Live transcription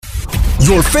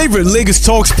Your favorite Lagos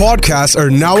Talks podcasts are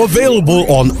now available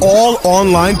on all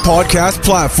online podcast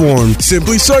platforms.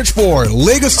 Simply search for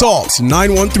Lagos Talks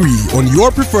 913 on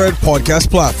your preferred podcast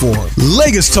platform.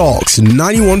 Lagos Talks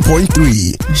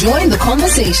 91.3. Join the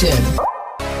conversation.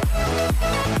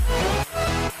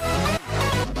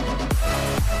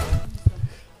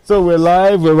 So we're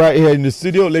live, we're right here in the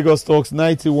studio, Lagos Talks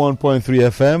 91.3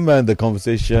 FM, and the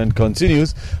conversation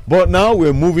continues. But now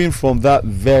we're moving from that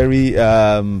very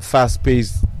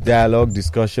fast-paced dialogue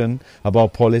discussion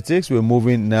about politics. We're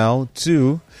moving now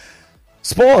to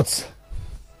sports.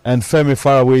 And Femi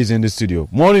Faraway is in the studio.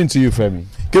 Morning to you, Femi.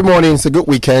 Good morning. It's a good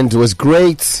weekend. It was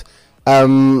great. I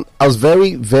was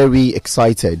very, very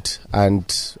excited.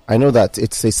 And I know that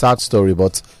it's a sad story,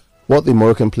 but what the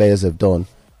Moroccan players have done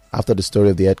after the story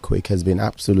of the earthquake has been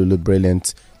absolutely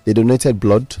brilliant. They donated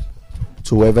blood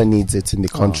to whoever needs it in the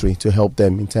country to help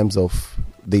them in terms of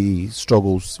the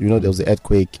struggles. You know, there was an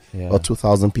earthquake, about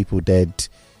 2,000 people dead.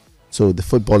 So the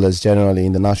footballers generally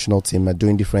in the national team are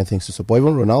doing different things to support.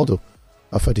 Even Ronaldo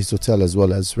offered his hotel as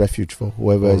well as refuge for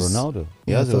whoever is... Ronaldo?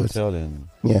 He has a hotel in...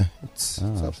 Yeah, it's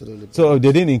absolutely... So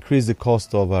they didn't increase the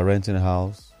cost of renting a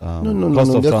house? No.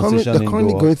 Cost of They're transition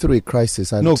currently going through a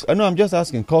crisis. And no, I'm just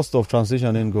asking, cost of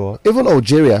transition in go up? Even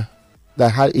Algeria,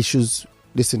 that had issues,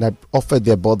 listen, I offered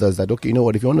their borders that, okay, you know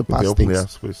what, if you want to pass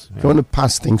things... If you want to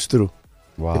pass things through,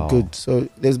 they're good. So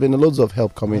there's been loads of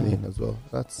help coming in as well.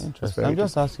 That's interesting. I'm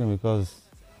just asking because...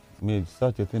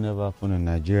 such a thing never happened in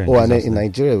Nigeria. Oh, and in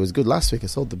Nigeria, it was good. Last week, I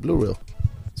saw the Blue Rail.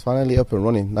 It's finally up and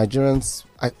running. Nigerians,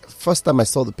 first time I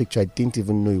saw the picture, I didn't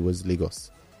even know it was Lagos.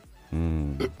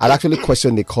 I'd actually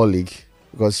questioned a colleague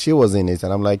because she was in it,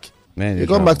 and I'm like, you're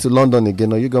going back to London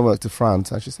again, or you're going back to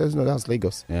France? And she says, no, that's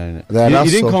Lagos. Yeah,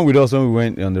 you didn't come with us when we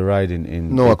went on the ride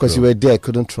in No, because you were there. I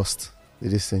couldn't trust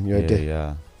this thing. You were there.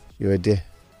 Yeah. You were there.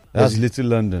 That's Little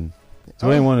London. So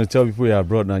when you want to tell people you're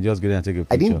abroad now, just get there and take a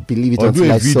picture. I didn't believe it or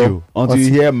until I saw... Until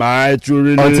you hear my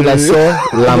children. Until I saw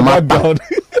Lamata.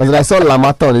 Until I saw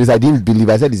Lamata on it, I didn't believe.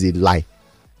 I said it's a lie.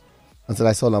 Until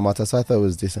I saw Lamata, so I thought it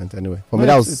was decent anyway. For me,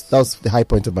 that was the high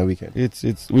point of my weekend.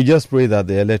 We just pray that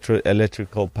the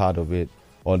electrical part of it,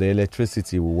 or the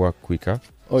electricity will work quicker,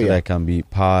 that it can be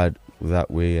powered that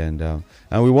way. And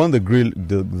we want the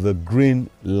green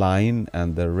line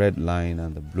and the red line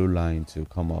and the blue line to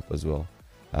come up as well.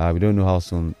 We don't know how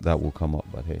soon that will come up,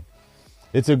 but hey,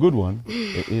 it's a good one.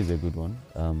 It is a good one.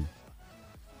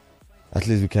 At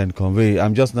least we can convey.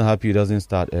 I'm just not happy it doesn't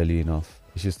start early enough.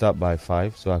 It should start by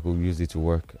 5 so I could use it to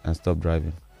work and stop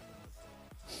driving.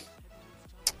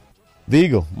 The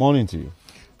Eagle, morning to you.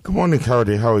 Good morning,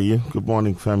 Carody. How are you? Good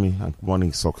morning, Femi, and good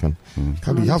morning, Sokan.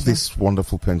 Carody, you have this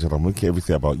wonderful pendulum. We care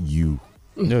everything about you.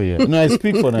 No, I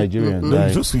speak for Nigerians. No,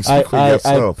 you just speak for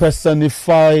yourself. I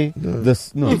personify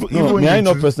this. May I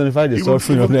not personify the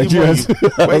suffering of Nigerians?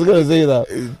 I was going to say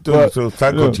that. So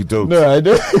thank God you don't. No, I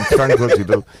don't. Thank God you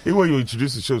don't. Even when you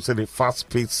introduced the show, said a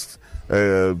fast-paced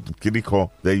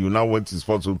Kiriko, then you now went to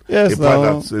sponsor. Yes,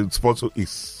 that sponsor is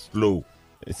slow.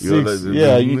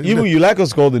 Even you like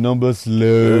us call the numbers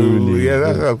slowly.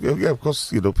 Of course,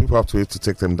 people have to wait to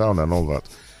take them down and all that.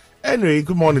 Anyway,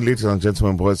 good morning, ladies and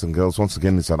gentlemen, boys and girls. Once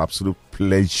again, it's an absolute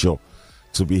pleasure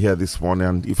to be here this morning.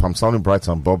 And if I'm sounding bright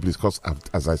and bubbly, it's because,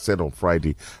 as I said on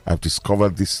Friday, I've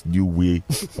discovered this new way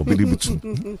of being able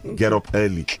to get up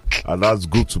early. And that's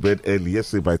go to bed early.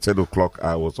 Yesterday, by 10 o'clock,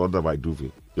 I was under my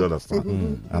duvet. You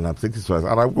understand? And I'm thinking,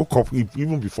 and I woke up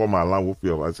even before my alarm woke me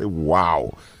up. I said,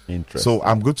 wow. Interesting. So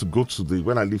I'm going to go to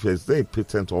when I leave here, is there a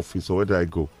patent office or where do I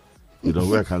go?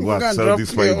 Where I can go and sell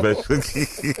this for investment.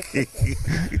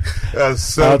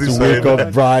 Sell this for wake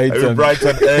up bright and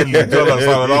early.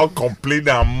 Without complaining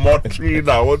and muttering.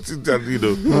 I want it,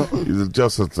 it's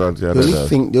just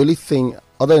the only thing,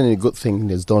 other than a good thing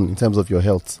it's done in terms of your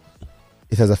health,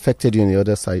 it has affected you on the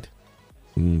other side.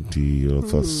 The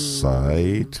other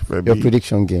side, maybe. Your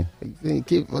prediction game.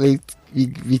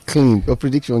 Be clean. Your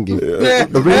prediction game. The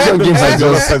prediction game has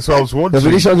just. So I was wondering. The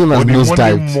prediction game has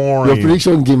nosedived. Your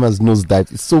prediction game has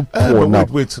nosedived. It's so poor now.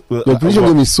 Wait. Your prediction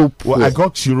game is so poor. Well, I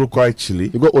got Uruguay, Chile.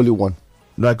 You got only one.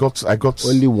 No, I got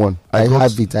only one. I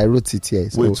have it. I wrote it here.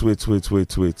 So. Wait.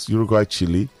 Uruguay,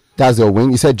 Chile. That's your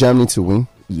win. You said Germany to win.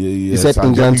 You said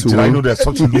England to win. I know they're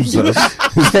such losers.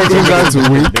 You said England to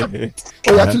win.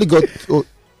 You actually got.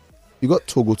 You got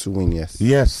Togo to win, yes.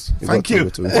 Yes. Thank you.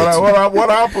 What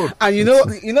happened? And you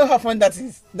know how fun that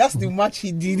is? That's the match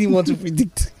he didn't want to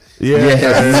predict.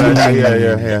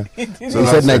 Yeah. So he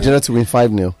said Nigeria to win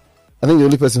 5-0. I think the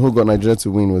only person who got Nigeria to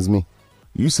win was me.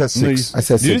 You said 6. I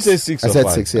said 6. Did you say 6 I or said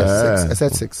 5? 6, yes. 6. I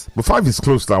said 6. But 5 is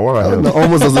close now. What I no,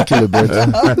 almost doesn't kill a bird.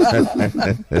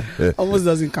 Almost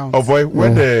doesn't count. Oh boy,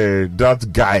 when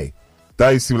that guy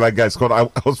that is like guys. I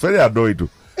was very annoyed.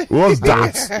 What was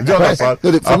that? Do you understand?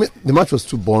 No, for me, the match was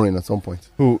too boring at some point.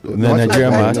 The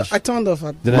Nigerian match? I turned off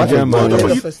at the Nigerian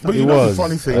match. But you know the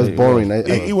funny thing? It was boring.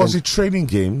 It was a training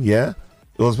game, yeah?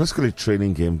 It was basically a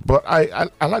training game. But I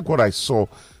like what I saw.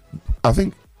 I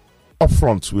think up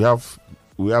front, we have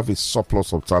a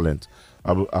surplus of talent.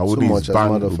 I would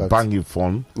banging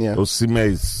fun. Yeah. Osime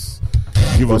is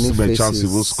give Osime a chance, he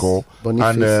will score.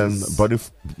 Boniface.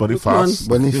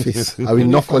 Boniface. I will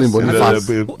not call him Boniface.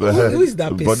 Who is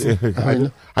that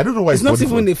person? I don't know why it's not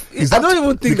even. I don't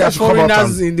even think that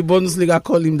foreigners in the Bundesliga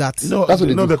call him that. No, that's what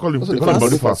they call him. They call him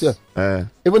Boniface. Yeah.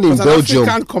 Even in Belgium,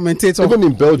 even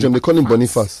in Belgium, they call him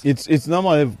Boniface. It's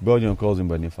normal if Belgium calls him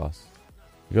Boniface.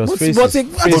 But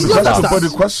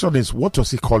the question is, what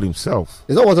does he call himself?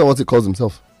 It's not what he calls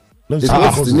himself. No, it's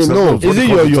the name. No, is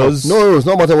it yours? No, it's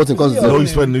not matter what he calls himself. No,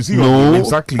 it's your name.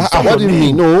 Exactly. What do you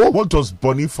mean? No. What does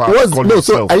Boniface call himself?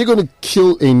 So are you going to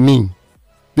kill a name?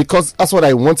 Because that's what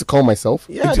I want to call myself.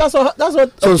 Yeah, that's what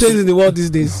obtains in the world these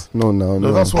days. No.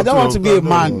 That's what I don't want to be a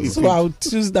man, so I'll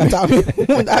choose that.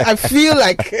 I feel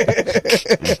like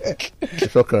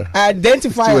Shocker. I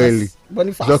identify as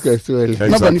Boniface. Shocker, too early. Exactly.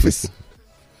 Not Boniface.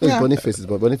 It's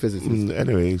Boniface is.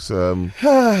 Anyways,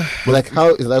 like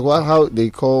how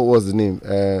they call what's the name?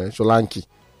 Sholanki.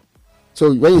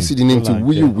 So when you see the name,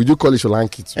 would you call it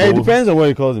Sholanki? Hey, it depends on what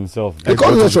he calls himself. They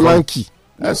call it Sholanki.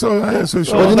 But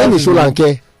the name is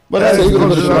Sholanke. But that's you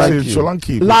call it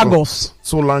Sholanki. Lagos.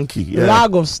 Solanki. Yeah.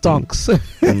 Lagos stocks. Okay.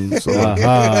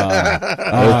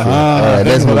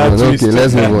 Let's move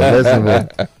on.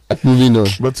 Moving on.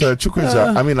 But Chukwueze,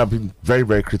 I mean, I've been very,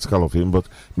 very critical of him. But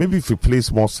maybe if he plays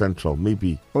more central,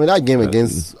 maybe. I mean, that game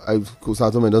against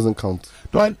Kusatome doesn't count.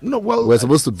 Well, we're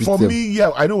supposed to beat them. For me,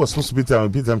 yeah, I know we're supposed to beat them. We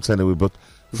beat them anyway. But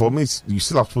for me, you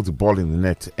still have to put the ball in the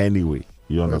net anyway.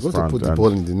 You understand? We're supposed to put the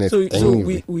ball in the net. So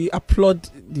anyway. we applaud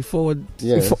the forward,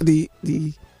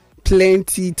 the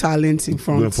plenty talent in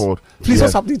front. Going forward. Please,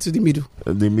 what's happening to the middle?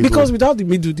 Because without the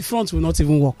middle, the front will not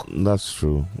even work. That's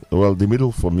true. Well, the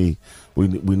middle for me, we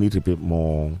need a bit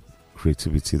more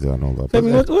creativity there and all that. I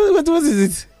mean, what is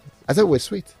it? I said we're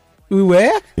sweet. We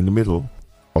were in the middle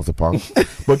of the park.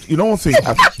 But you know one thing,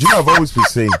 I've always been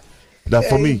saying that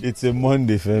for me, it's a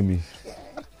Monday, Femi.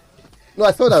 No,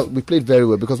 I thought that we played very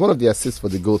well because one of the assists for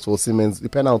the goals was Siemens, the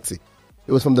penalty.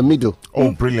 It was from the middle.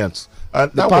 Oh, brilliant!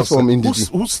 That pass from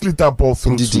Ndidi. Who slid that ball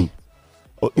through Ndidi.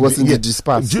 It was Ndidi's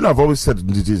pass. Do you know, I've always said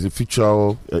Ndidi is a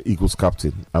future Eagles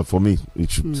captain, and for me, it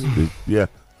should.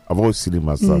 I've always seen him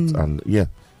as that, and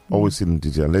always seen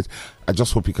Ndidi. And I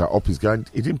just hope he can up his game.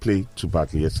 He didn't play too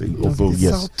badly yesterday, although he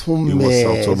was Sao Tome.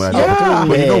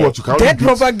 But you know what? You can't. Dead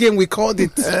rubber game, we called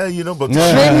it. But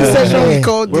training session, we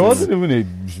called it. It wasn't even a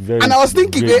very. And I was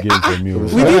thinking, game for me.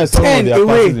 We did 10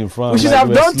 away. We should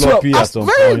have done 12.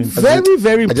 Very,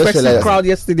 very impressive crowd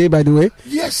yesterday, by the way.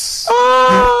 Yes.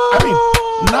 I mean,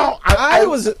 now I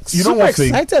was super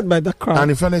excited by the crowd.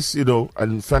 And in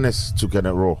fairness, to get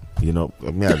it raw, no,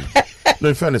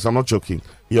 in fairness, I'm not joking.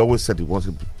 He always said he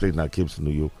wanted to play in that games in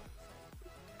New York.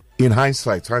 In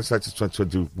hindsight is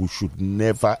 2020. We should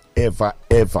never, ever,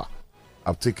 ever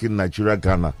have taken Nigeria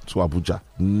Ghana to Abuja.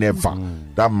 Never.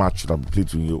 That match should have been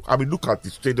played in New York. I mean, look at the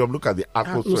stadium. Look at the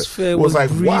atmosphere. It was like,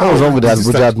 wow. What was wrong with the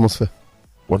Abuja atmosphere?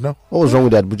 What now? What was wrong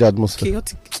with the Abuja atmosphere?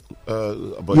 Chaotic.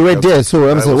 You were there, so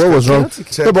I'm saying, what was wrong?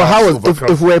 No, but how was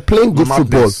if we were playing good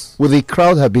football, would the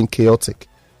crowd have been chaotic?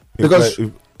 Because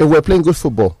if we're playing good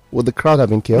football, would the crowd have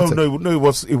been chaotic? No.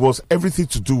 It was everything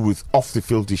to do with off the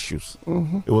field issues.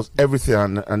 It was everything,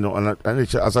 and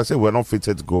as I said, we're not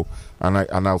fitted to go.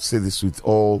 And I'll say this with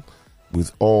all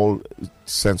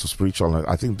sense of spiritual.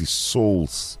 I think the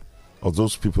souls of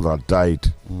those people that died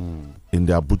in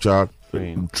the Abuja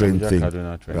train thing.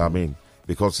 I mean,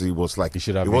 because it was like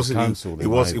it wasn't cancelled. It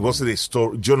wasn't a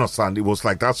story. Do you understand? It was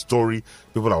like that story.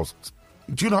 People that was.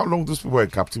 Do you know how long those people were in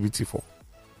captivity for?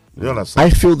 You understand? I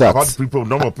feel that I've had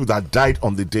number of people that died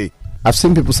on the day. I've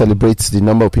seen people celebrate the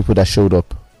number of people that showed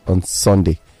up on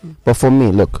Sunday. But for me,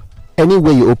 look,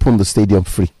 anywhere you open the stadium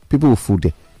free, people will fool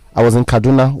there. I was in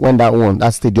Kaduna when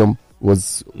that stadium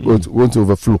was going to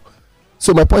overflow.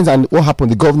 So my point is, and what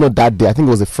happened, the governor that day, I think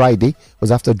it was a Friday, was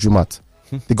after Jumat.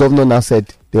 The governor now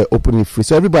said they're opening free.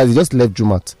 So everybody just left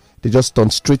Jumat. They just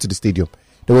turned straight to the stadium.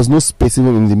 There was no space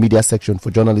even in the media section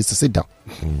for journalists to sit down.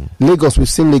 Lagos, we've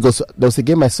seen Lagos. There was a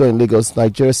game I saw in Lagos,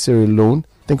 Nigeria Sierra Leone.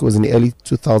 I think it was in the early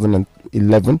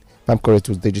 2011. If I'm correct,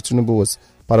 it was Deji Tinubu was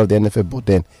part of the NFF board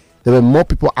then. There were more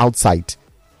people outside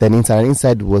than inside. And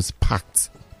inside was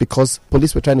packed because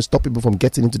police were trying to stop people from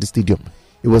getting into the stadium.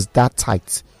 It was that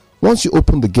tight. Once you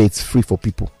open the gates free for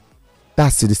people,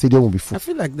 That's it. The stadium will be full. I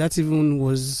feel like that even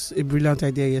was a brilliant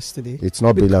idea yesterday. It's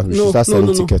not brilliant. We should start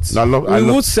selling tickets.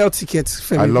 We would sell tickets.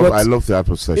 Femi, I love the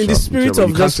atmosphere. In the spirit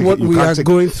of just what we are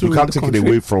going through, you can't take it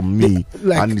away from me.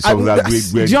 And it's something that we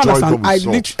do you understand?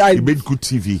 I made good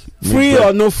TV, free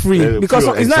or no free, because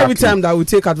it's not every time that we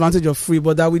take advantage of free,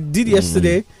 but that we did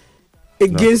yesterday.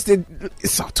 Against it,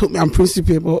 Sao Tome and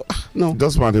Principe, but no.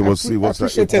 Doesn't matter. It was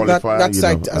appreciated that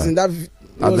side, as in that.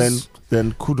 And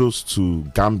then kudos to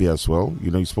Gambia as well.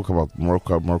 You spoke about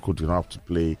Morocco. Morocco didn't have to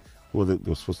play. Who they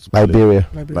were supposed to play? Liberia.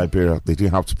 They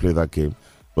didn't have to play that game,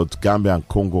 but Gambia and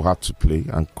Congo had to play.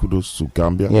 And kudos to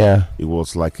Gambia. Yeah, it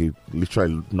was like a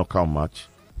literal knockout match.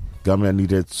 Gambia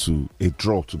needed a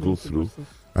draw to go through,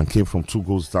 and came from 2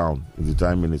 goals down in the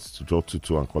 9 minutes to draw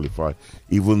 2-2 and qualify.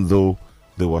 Even though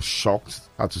they were shocked,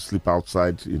 had to sleep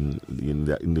outside in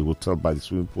the hotel by the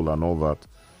swimming pool and all that.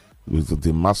 With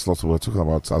the mass loss we're talking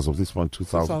about, as of this point,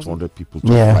 2,200 people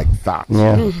like that.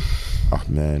 Yeah. Oh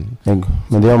man. May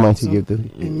the Almighty give the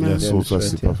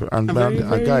perfect. And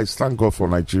guys, thank God for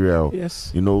Nigeria.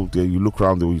 Yes. You look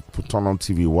around, we turn on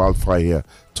TV, wildfire here,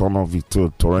 turn on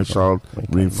torrential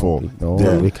rainfall,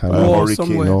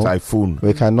 hurricane, typhoon,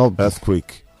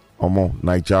 earthquake,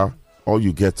 Niger. All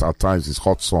you get at times is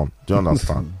hot sun. Do you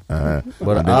understand?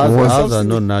 But ours are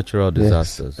not natural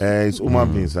disasters. It's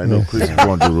human beings. I know crazy people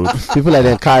on the road. People like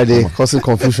them carry causing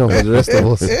confusion for the rest of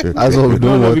us. That's what we do.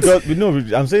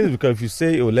 I'm saying this because if you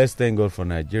say, let's thank God for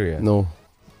Nigeria. No.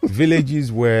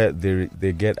 Villages where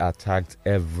they get attacked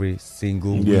every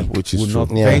single week which is would true. not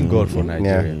thank God for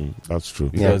Nigeria. Yeah. That's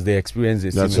true. Because they experience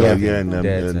it. That's right.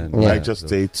 Niger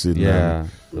States. I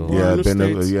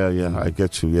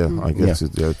get you. Yeah, I get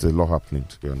it. There's a lot happening,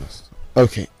 to be honest.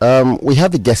 Okay. We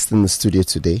have a guest in the studio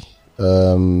today.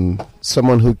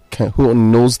 Someone who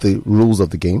knows the rules of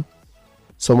the game.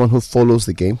 Someone who follows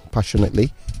the game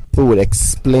passionately. Who will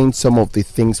explain some of the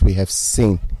things we have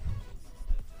seen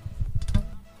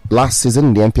last season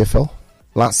in the MPFL,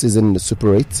 last season in the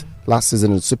Super 8, last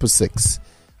season in the Super 6,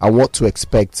 and what to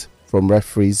expect from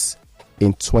referees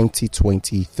in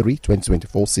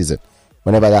 2023-2024 season,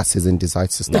 whenever that season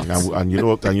decides to start. And you know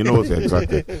what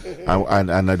exactly.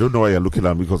 And I don't know why you're looking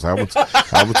at me, because I haven't a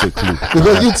clue.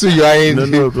 Because you two, you are in.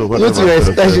 You're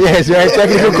a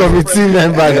technical committee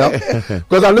member now.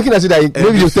 Because I'm looking at you that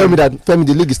maybe you tell me that Femi,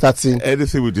 the league is starting.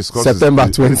 Anything we discuss September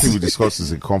 20. Anything we discuss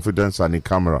is in confidence and in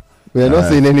camera. We are not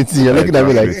saying anything. You're looking at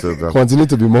me like, continue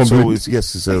to be more. So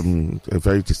it's a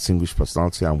very distinguished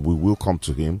personality, and we will come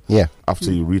to him. Yeah. After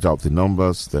you read out the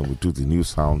numbers, then we do the news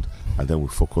sound, and then we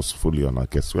focus fully on our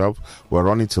guests. We're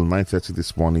running till 9:30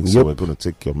 this morning, so we're going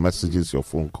to take your messages, your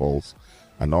phone calls,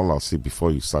 and all I'll say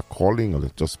before you start calling, or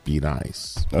just be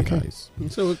nice. Okay. Nice.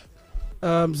 So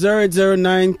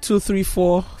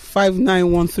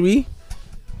 0809-234-5913.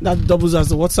 That doubles as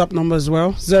the WhatsApp number as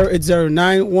well.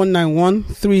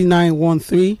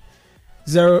 0809-191-3913.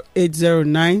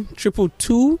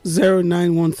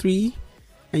 0809-222-0913.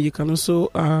 And you can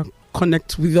also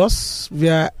connect with us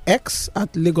via X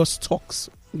at Lagos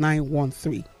Talks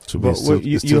 913. You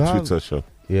have Twitter show.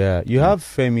 Yeah, you have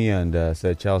Femi and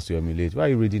Sir Charles to emulate. Why are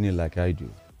you reading it like I do?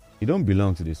 You don't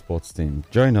belong to the sports team.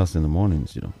 Join us in the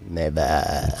mornings, Never.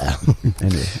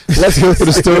 Anyway. Let's go to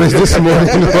the stories this morning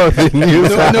on the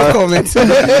news. No comment.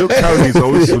 Look how he's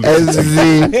always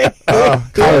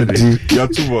You're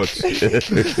too much.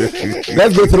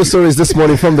 Let's go through the stories this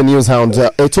morning from the News Hound.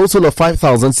 A total of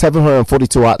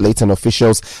 5,742 athletes and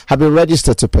officials have been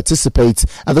registered to participate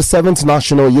at the 7th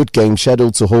National Youth Games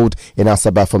scheduled to hold in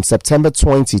Asaba from September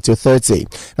 20 to 30.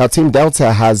 Now, Team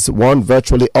Delta has won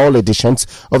virtually all editions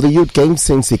of the Youth Games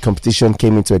since the competition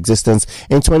came into existence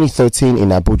in 2013 in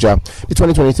Abuja. The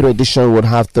 2023 edition would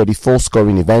have 34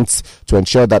 scoring events to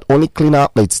ensure that only clean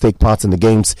athletes take part in the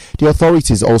games. The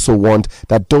authorities also warned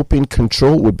that doping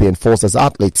control would be enforced as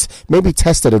athletes may be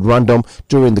tested at random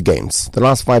during the games. The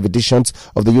last 5 editions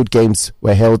of the Youth Games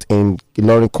were held in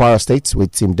Ilorin, Kwara State,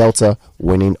 with Team Delta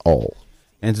winning all.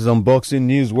 And to some boxing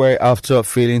news, where after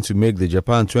failing to make the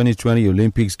Japan 2020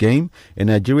 Olympics game, a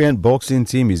Nigerian boxing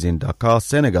team is in Dakar,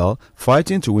 Senegal,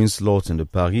 fighting to win slots in the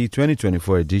Paris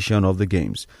 2024 edition of the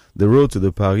Games. The road to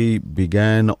the Paris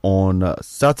began on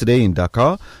Saturday in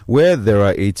Dakar, where there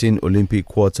are 18 Olympic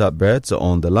quarter berths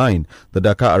on the line. The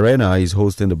Dakar Arena is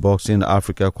hosting the Boxing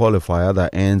Africa qualifier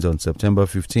that ends on September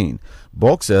 15.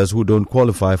 Boxers who don't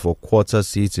qualify for quarter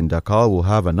seats in Dakar will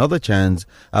have another chance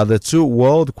at the 2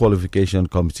 world qualification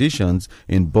competitions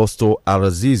in Busto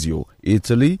Arsizio,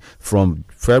 Italy, from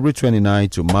February 29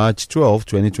 to March 12,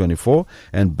 2024,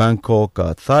 and Bangkok,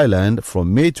 Thailand,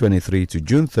 from May 23 to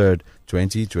June 3,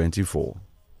 2024.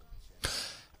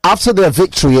 After their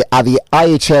victory at the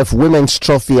IHF Women's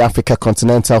Trophy Africa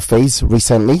Continental Phase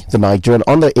recently, the Nigerian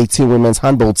Under-18 women's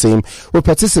handball team will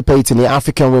participate in the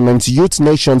African Women's Youth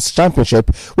Nations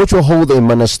Championship, which will hold in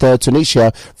Monastir,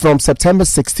 Tunisia from September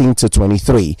 16 to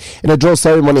 23. In a draw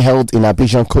ceremony held in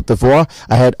Abidjan, Côte d'Ivoire,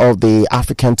 ahead of the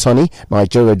African tourney,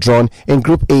 Nigeria drawn in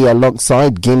Group A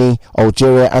alongside Guinea,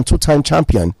 Algeria and two-time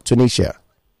champion Tunisia.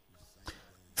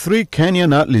 3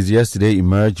 Kenyan athletes yesterday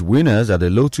emerged winners at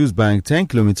the Lotus Bank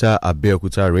 10-kilometer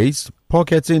Abeokuta race,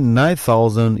 pocketing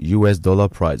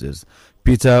 $9,000 prizes.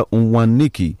 Peter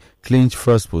Nwaniki clinched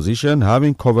first position,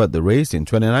 having covered the race in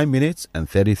 29 minutes and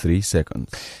 33 seconds.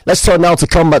 Let's turn now to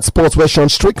combat sports, where Sean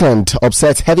Strickland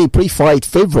upset heavy pre-fight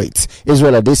favourite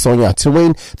Israel Adesanya to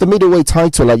win the middleweight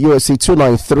title at UFC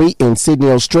 293 in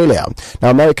Sydney, Australia. Now,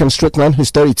 American Strickland,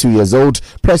 who's 32 years old,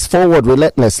 pressed forward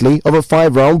relentlessly over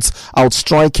 5 rounds,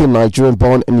 outstriking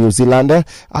Nigerian-born New Zealander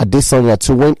Adesanya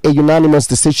to win a unanimous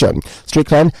decision.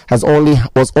 Strickland was only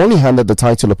handed the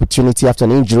title opportunity after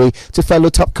an injury to fellow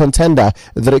top contender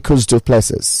Dricus du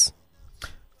Plessis.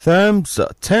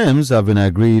 Terms have been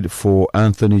agreed for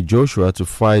Anthony Joshua to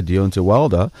fight Deontay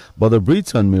Wilder, but the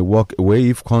Briton may walk away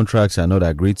if contracts are not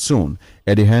agreed soon.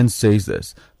 Eddie Hearn says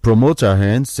this. Promoter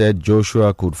Hearn said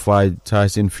Joshua could fight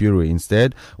Tyson Fury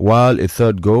instead, while a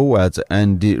third go at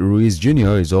Andy Ruiz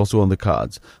Jr. is also on the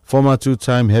cards. Former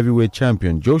two-time heavyweight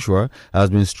champion Joshua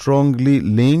has been strongly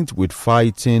linked with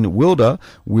fighting Wilder,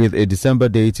 with a December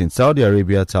date in Saudi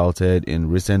Arabia touted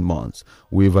in recent months.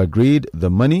 We've agreed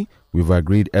the money. We've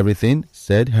agreed everything,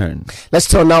 said Hearn. Let's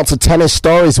turn now to tennis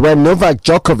stories, where Novak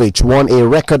Djokovic won a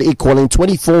record-equaling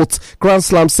 24th Grand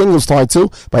Slam singles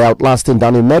title by outlasting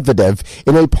Daniil Medvedev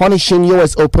in a punishing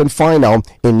US Open final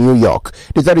in New York.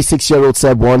 The 36-year-old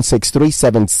Serb won 6-3,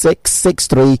 7-6,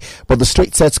 6-3, but the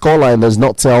straight-set scoreline does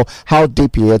not tell how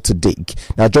deep he had to dig.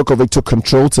 Now, Djokovic took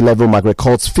control to level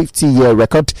McGregor's 50-year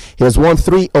record. He has won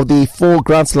 3 of the 4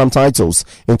 Grand Slam titles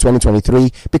in 2023,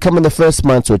 becoming the first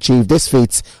man to achieve this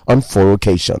feat on 4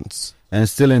 occasions. And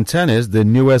still in tennis, the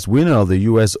newest winner of the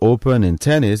US Open in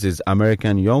tennis is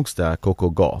American youngster Coco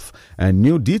Gauff, and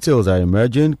new details are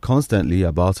emerging constantly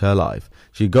about her life.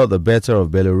 She got the better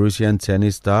of Belarusian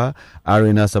tennis star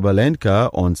Aryna Sabalenka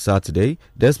on Saturday,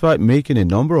 despite making a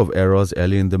number of errors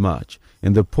early in the match.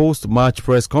 In the post-match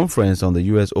press conference on the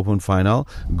US Open final,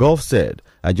 Gauff said,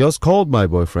 "I just called my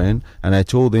boyfriend and I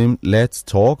told him, let's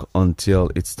talk until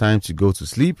it's time to go to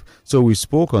sleep. So we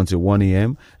spoke until 1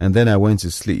 a.m. and then I went to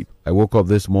sleep. I woke up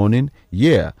this morning.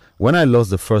 Yeah, when I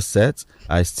lost the first set,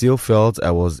 I still felt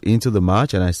I was into the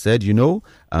match and I said,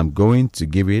 I'm going to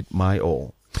give it my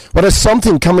all." Well, there's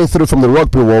something coming through from the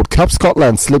Rugby World Cup.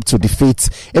 Scotland slipped to defeat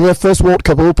in their first World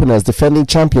Cup opener as defending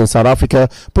champion South Africa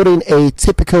put in a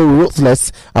typical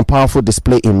ruthless and powerful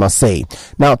display in Marseille.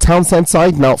 Now, Townsend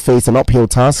side now face an uphill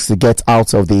task to get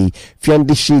out of the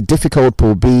fiendishly difficult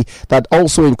Pool B that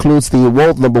also includes the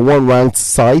world number 1 ranked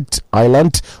side,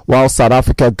 Ireland, while South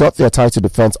Africa got their title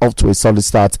defense off to a solid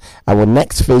start and will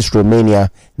next face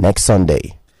Romania next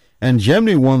Sunday. And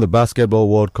Germany won the Basketball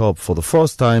World Cup for the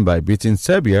first time by beating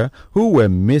Serbia, who were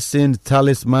missing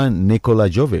talisman Nikola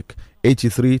Jovic,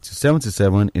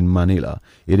 83-77 in Manila.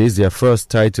 It is their first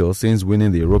title since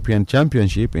winning the European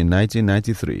Championship in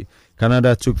 1993.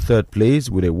 Canada took third place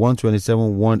with a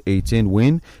 127-118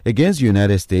 win against the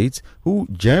United States, who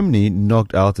Germany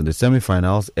knocked out in the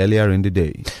semi-finals earlier in the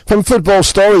day. From football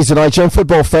stories, the Nigerian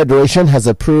Football Federation has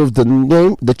approved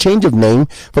the change of name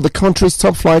for the country's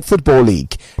top-flight football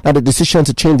league. Now, the decision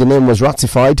to change the name was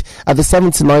ratified at the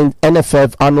 79th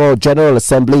NFF Annual General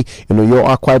Assembly in Oyo,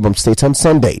 Akwa Ibom State on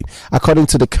Sunday. According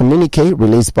to the communique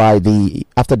released after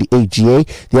the AGA,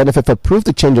 the NFF approved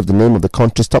the change of the name of the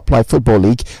country's top-flight football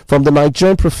league from the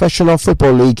Nigerian Professional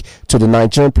Football League to the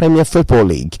Nigerian Premier Football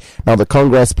League. Now, the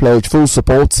Congress pledged full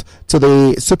support to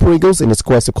the Super Eagles in its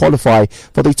quest to qualify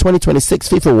for the 2026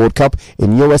 FIFA World Cup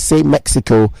in USA,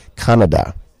 Mexico,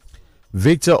 Canada.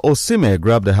 Victor Osimhen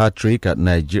grabbed a hat-trick as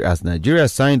Nigeria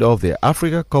signed off their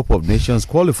Africa Cup of Nations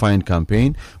qualifying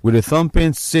campaign with a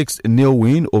thumping 6-0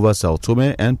 win over Sao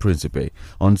Tome and Principe.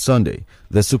 On Sunday,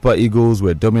 the Super Eagles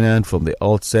were dominant from the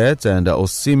outset and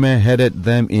Osimhen headed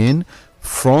them in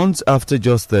front after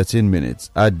just 13 minutes.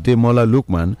 Ademola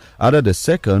Lookman added a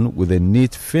second with a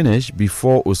neat finish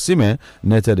before Osimhen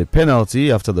netted a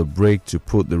penalty after the break to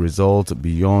put the result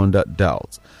beyond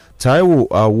doubt. Taiwo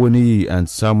Awoniyi and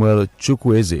Samuel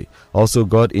Chukwueze also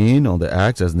got in on the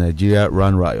act as Nigeria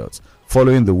ran riot.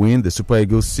 Following the win, the Super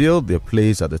Eagles sealed their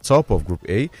place at the top of Group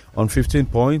A on 15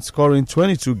 points, scoring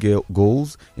 22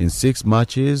 goals in 6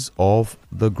 matches of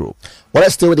the group. Well,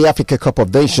 let's deal with the Africa Cup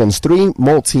of Nations. 3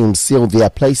 more teams sealed their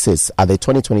places at the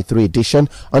 2023 edition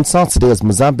on Saturday as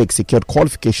Mozambique secured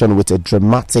qualification with a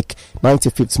dramatic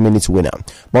 95th minute winner.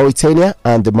 Mauritania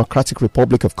and Democratic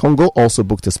Republic of Congo also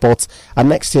booked a spot at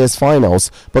next year's finals,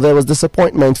 but there was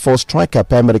disappointment for striker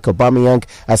Pierre-Emerick Aubameyang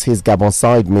as his Gabon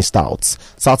side missed out.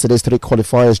 Saturday's 3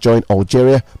 qualifiers joined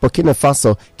Algeria, Burkina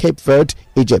Faso, Cape Verde,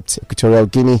 Egypt, Equatorial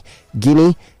Guinea,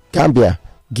 Gambia,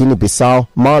 Guinea-Bissau,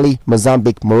 Mali,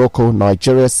 Mozambique, Morocco,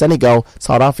 Nigeria, Senegal,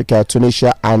 South Africa,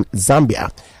 Tunisia and Zambia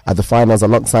at the finals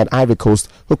alongside Ivory Coast,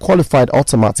 who qualified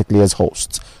automatically as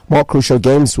hosts. More crucial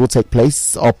games will take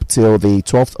place up till the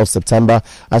 12th of September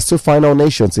as 2 final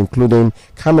nations, including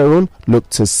Cameroon, look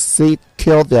to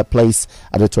secure their place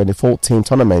at the 2014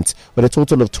 tournament with a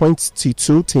total of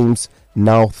 22 teams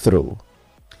now through.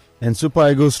 And Super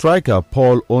Eagles striker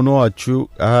Paul Onuachu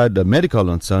had a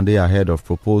medical on Sunday ahead of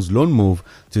proposed loan move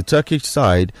to Turkish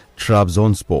side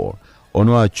Trabzonspor.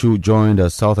 Onuachu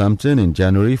joined Southampton in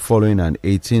January following an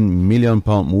 £18 million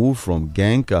move from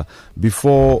Genk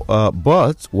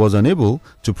but was unable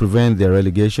to prevent their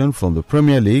relegation from the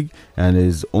Premier League, and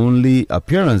his only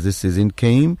appearance this season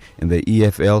came in the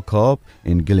EFL Cup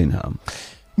in Gillingham.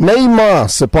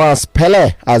 Neymar surpassed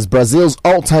Pelé as Brazil's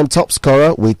all-time top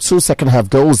scorer with 2 second-half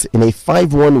goals in a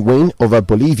 5-1 win over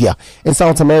Bolivia in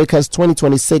South America's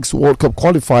 2026 World Cup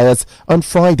qualifiers on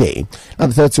Friday.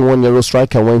 And the 31-year-old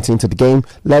striker went into the game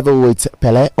level with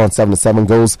Pelé on 77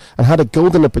 goals and had a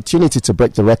golden opportunity to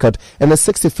break the record in the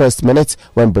 61st minute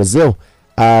when Brazil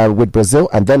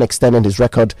and then extended his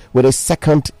record with a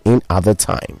second in other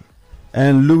time.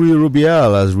 And Luis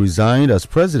Rubial has resigned as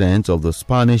president of the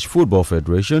Spanish Football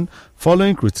Federation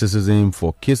following criticism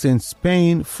for kissing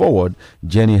Spain forward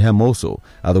Jenny Hermoso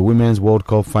at the Women's World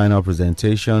Cup final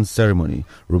presentation ceremony.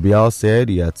 Rubial said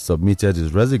he had submitted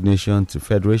his resignation to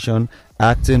Federation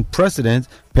acting president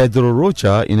Pedro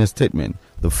Rocha in a statement.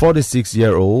 The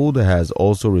 46-year-old has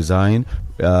also resigned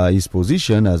his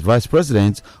position as vice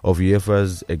president of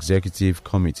UEFA's executive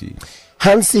committee.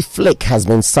 Hansi Flick has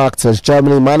been sacked as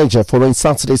Germany manager following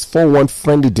Saturday's 4-1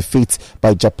 friendly defeat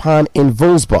by Japan in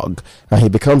Wolfsburg. And he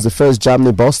becomes the first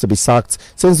Germany boss to be sacked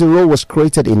since the role was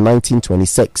created in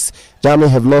 1926. Germany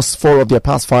have lost 4 of their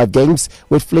past 5 games,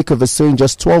 with Flick overseeing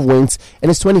just 12 wins in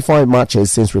his 25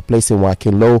 matches since replacing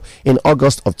Joachim Low in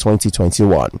August of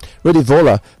 2021. Rudi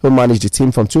Völler, who managed the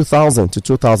team from 2000 to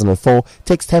 2004,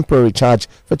 takes temporary charge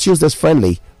for Tuesday's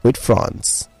friendly with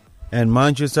France. And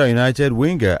Manchester United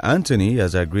winger Anthony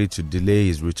has agreed to delay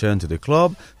his return to the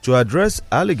club to address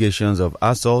allegations of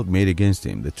assault made against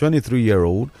him. The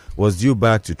 23-year-old was due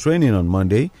back to training on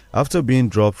Monday after being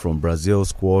dropped from Brazil's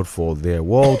squad for their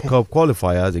World Cup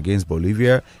qualifiers against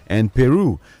Bolivia and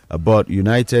Peru. But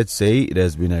United say it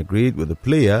has been agreed with the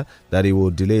player that he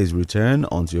will delay his return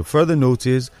until further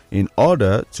notice in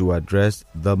order to address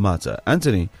the matter.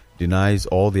 Anthony denies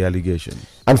all the allegations.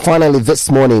 And finally this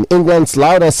morning, England's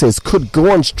Lionesses could go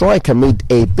on strike amid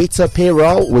a bitter pay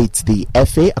row with the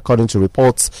FA, according to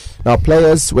reports. Now,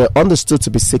 players were understood to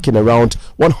be seeking around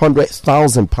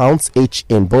 £100,000 each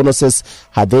in bonuses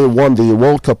had they won the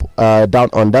World Cup down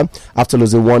under after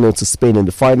losing 1-0 to Spain in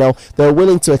the final. They're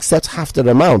willing to accept half the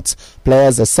amount.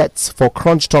 Players are set for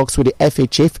crunch talks with the FA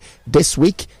chief this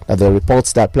week. Now, there are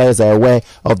reports that players are aware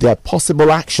of their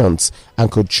possible actions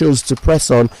and could choose to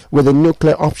press on with a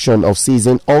nuclear option of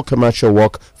ceasing all commercial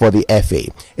work for the FA.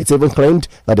 It's even claimed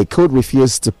that they could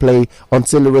refuse to play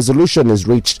until a resolution is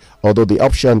reached, although the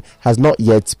option has not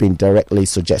yet been directly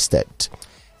suggested.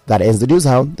 That ends the news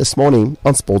hound this morning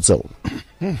on Sports Zone.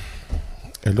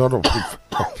 A lot of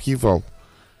upheaval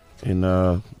in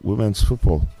women's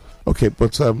football. Okay,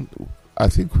 but I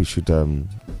think we should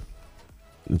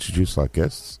introduce our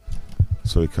guests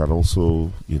so he can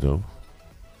also,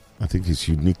 I think he's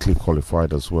uniquely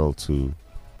qualified as well to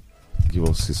give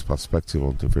us his perspective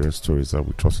on the various stories that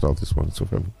we trusted out this morning. So,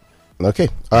 okay,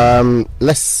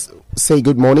 let's say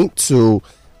good morning to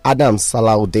Adam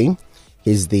Salahuddin.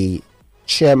 He's the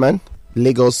chairman,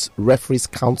 Lagos Referees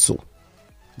Council.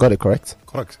 Got it correct?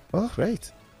 Correct. Oh,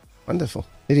 great. Wonderful.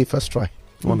 Did he first try?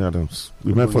 Morning, Adams.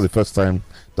 We met for the first time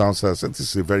downstairs, and this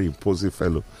is a very imposing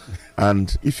fellow.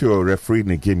 And if you're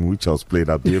refereeing a game in which I was played,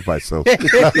 I'd behave myself.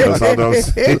 Because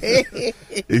Adams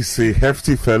is a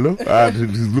hefty fellow, and he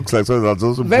looks like someone that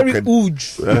doesn't very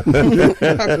huge.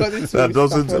 That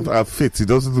doesn't fit. He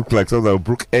doesn't look like someone that will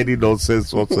brook any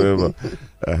nonsense whatsoever.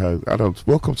 Adams,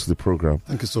 welcome to the program.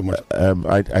 Thank you so much.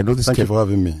 I know this. Thank you for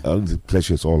having me. The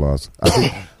pleasure is all ours. I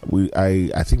think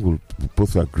I think we'll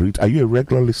both agreed. Are you a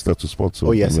regular listener to Sports?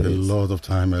 Oh yes, a lot of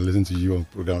time I listen to you on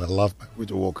program. I love my way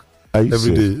to work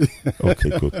every day. Okay,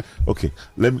 good. Okay,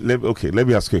 let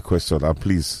me ask you a question.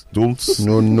 Please don't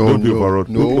be borrowed.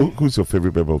 No. Who's your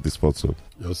favorite member of the Sports?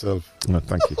 Yourself. No,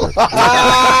 thank you.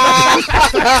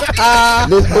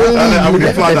 No.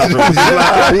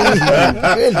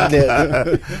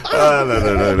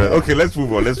 Okay, let's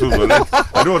move on. I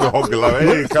don't want to hog the line.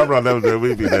 Hey, camera,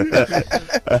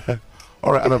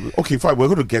 all right. Okay, fine. We're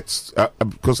going to get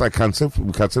because we can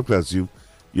simply assume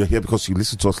you're here because you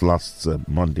listened to us last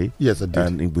Monday. Yes, I did.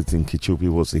 And within Kichobi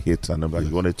was a hit, and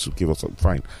you wanted to give us something.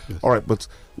 Fine. Yes. All right, but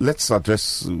let's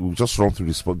just run through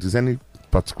this. But is any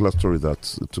particular story that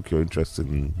took your interest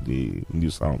in the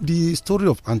news sound? The story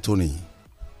of Anthony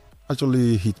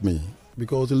actually hit me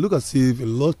because it looked as if a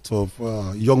lot of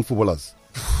young footballers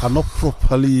are not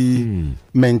properly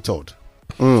mentored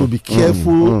to be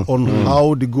careful on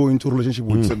how they go into relationship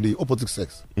with the opposite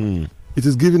sex. It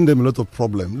is giving them a lot of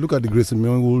problem. Look at the Grayson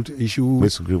Mewood issue.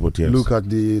 Look at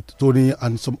the Tony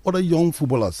and some other young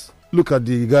footballers. Look at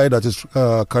the guy that his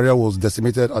career was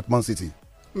decimated at Man City.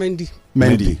 Mendy.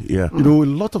 Yeah. You know, a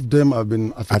lot of them have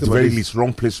been affected. At the very least,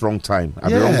 wrong place, wrong time.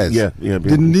 Yes.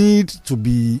 They need to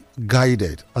be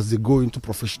guided as they go into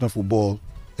professional football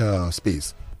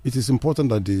space. It is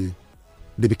important that they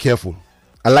be careful.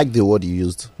 I like the word you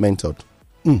used, mentored.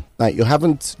 Like, you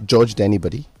haven't judged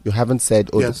anybody. You haven't said,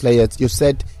 the players. You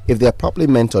said if they are properly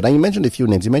mentored. And you mentioned a few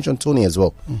names. You mentioned Tony as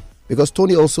well. Because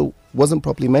Tony also wasn't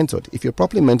properly mentored. If you're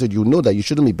properly mentored, you know that you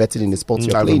shouldn't be betting in the sports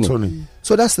you're playing in.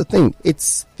 So that's the thing.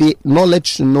 It's the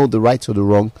knowledge to know the right or the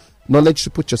wrong, knowledge to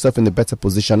put yourself in a better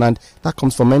position, and that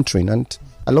comes from mentoring. And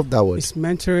I love that word. It's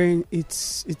mentoring.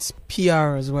 It's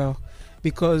PR as well,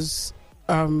 because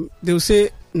they will say,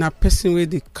 "Na person where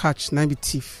they catch, na be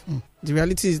thief." The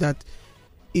reality is that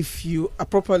if you are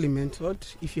properly mentored,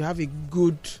 if you have a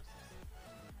good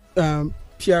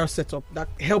PR setup that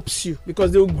helps you,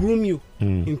 because they will groom you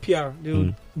in PR.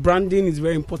 Branding is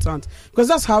very important, because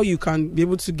that's how you can be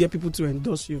able to get people to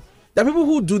endorse you. There are people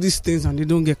who do these things and they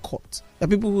don't get caught. There are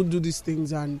people who do these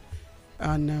things and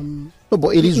no, but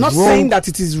it is not wrong. Saying that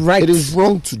it is right. It is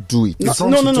wrong to do it. No.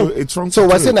 It's wrong. So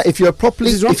we're saying that if you're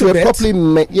properly, it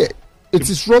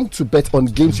is wrong to bet on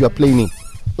games you are playing in.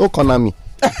 No, Konami.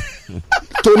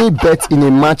 Tony bet in a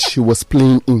match he was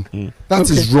playing in. That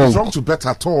is wrong. It's wrong to bet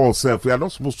at all, self. We are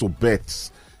not supposed to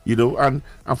bet, you know. And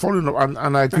following up,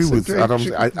 and I agree with Adam.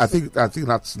 I think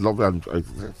that's lovely.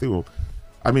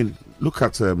 I mean, look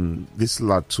at this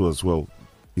lad too as well.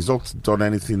 He's not done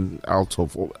anything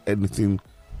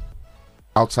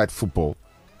outside football,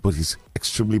 but he's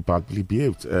extremely badly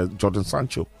behaved. Jordan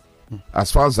Sancho.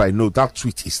 As far as I know, that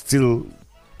tweet is still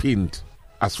pinned.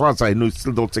 As far as I know, it's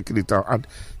still not taking it down. And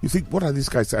you think, what are these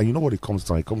guys saying? And you know what it comes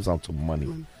down? It comes down to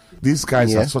money. These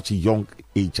guys at such a young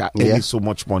age are earning so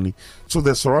much money. So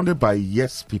they're surrounded by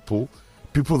people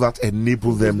that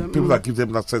enable them, people that give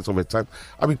them that sense of a time.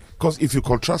 I mean, because if you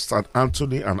contrast an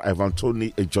Anthony and Ivan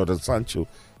Toney and Jordan Sancho,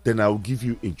 then I will give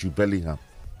you a Jude Bellingham.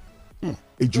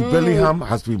 A Jude Bellingham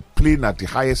has been playing at the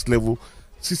highest level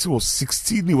since he was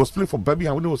 16. He was playing for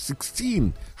Birmingham when he was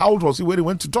 16. How old was he when he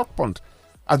went to Dortmund?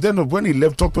 And then when he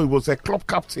left Dortmund, he was a club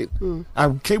captain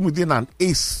and came within an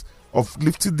ace of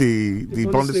lifting the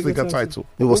Bundesliga title.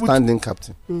 He was standing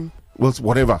captain. Well,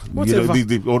 whatever.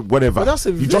 You know, whatever.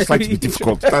 You just like to be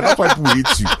difficult. That's why people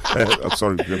hate you. I'm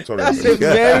sorry. That's a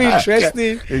very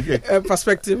interesting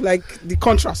perspective, like the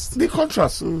contrast.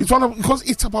 It's one of, because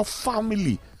it's about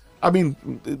family. I mean,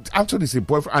 Anthony is a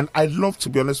boyfriend, and I love, to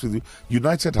be honest with you,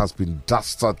 United has been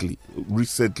dastardly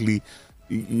recently.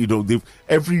 You know,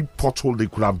 every pothole they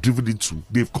could have driven into,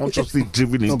 they've consciously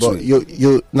driven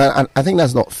into. But I think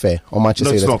that's not fair on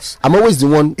Manchester United. Not. I'm always the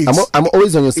one. I'm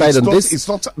always on your side on this. It's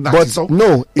not.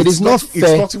 It is not fair.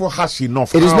 It's not even harsh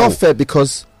enough. It is not fair,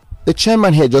 because the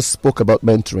chairman here just spoke about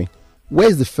mentoring.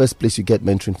 Where's the first place you get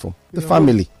mentoring from? The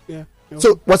family. Yeah.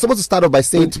 So we're supposed to start off by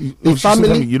saying the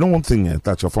family. You know one thing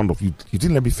that you're fond of. You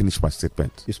didn't let me finish my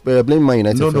statement. You blame Man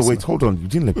United. No, wait, hold on. You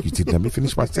didn't let me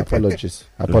finish my statement.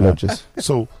 Apologies.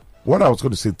 So what I was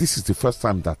going to say, this is the first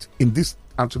time that in this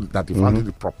Anthony that they've handled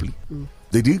it properly.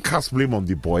 They didn't cast blame on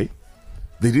the boy.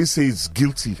 They didn't say it's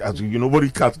guilty. As you know what he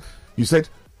cast. You said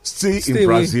stay in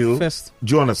Brazil first.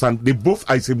 Do you understand? They both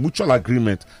are a mutual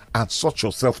agreement and sort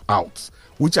yourself out,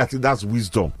 which I think that's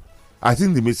wisdom. I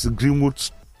think the Mr. Greenwood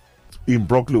in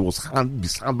Brooklyn was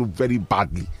handled very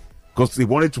badly, because they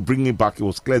wanted to bring him back. It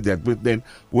was clear that, but then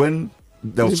when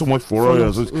there was so much furore.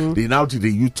 They now did a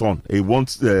U-turn. It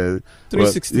wants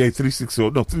 360. 360.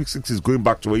 No, 360 is going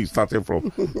back to where you started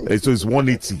from. So it's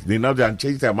 180. They now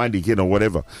change their mind again or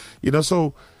whatever.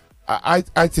 So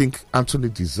I think Anthony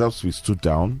deserves to be stood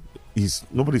down.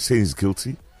 Nobody's saying he's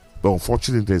guilty, but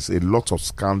unfortunately, there's a lot of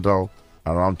scandal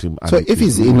around him. So if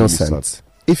he's innocent,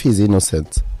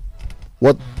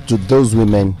 what do those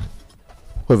women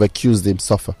who have accused him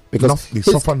suffer? Because they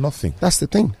suffer nothing. That's the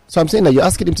thing. So I'm saying that you're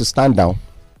asking him to stand down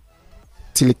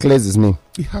till he clears his name.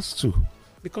 He has to.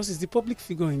 Because he's the public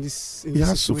figure in this he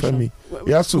has situation. To, Femi.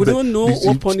 He has to. We don't know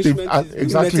what punishment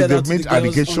exactly. They've made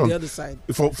allegations on the other side.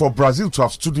 For Brazil to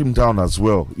have stood him down as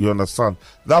well. You understand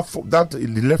that he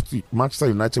left Manchester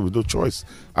United with no choice,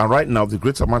 and right now the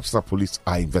Greater Manchester Police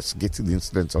are investigating the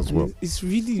incident as well. It's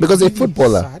really because really a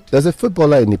footballer. sad. There's a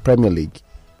footballer in the Premier League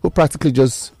who practically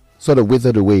just sort of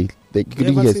withered away. The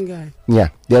Everton guy. Yeah,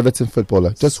 the Everton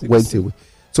footballer just went away.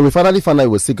 So we finally found out it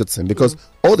was Sigurdsson because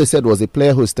all they said was a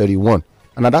player who is 31.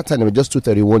 And at that time, there were just 2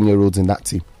 31-year-olds in that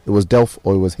team. It was Delph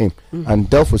or it was him. And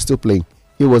Delph was still playing.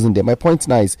 He wasn't there. My point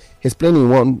now is he's playing in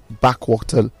one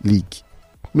backwater league.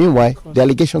 Meanwhile, the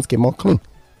allegations came out clean.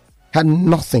 Had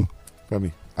nothing.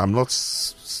 Femi, I'm not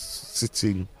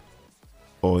sitting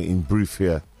or in brief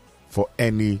here for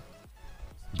anybody,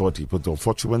 but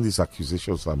unfortunately, when these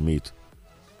accusations are made,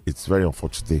 it's very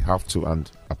unfortunate. They have to,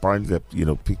 and apparently,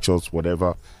 pictures,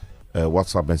 whatever,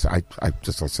 WhatsApp message. I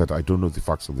said, I don't know the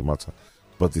facts of the matter.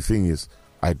 But the thing is,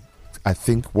 I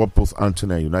think what both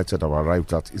Anthony and United have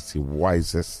arrived at is the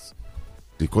wisest,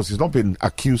 because he's not been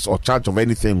accused or charged of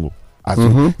anything.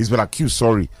 He's been accused,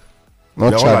 sorry.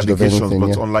 Not charged of anything,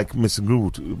 but unlike Mr.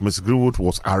 Greenwood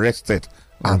was arrested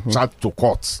and charged to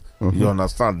court. You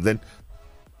understand? Then,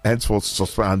 henceforth,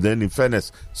 suspended. And then, in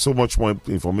fairness, so much more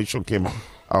information came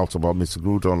out about Mr.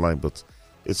 Greenwood online, but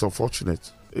it's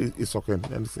unfortunate. It's okay.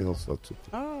 Anything else?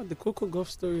 The Coco Golf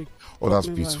story. Oh, that's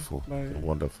beautiful.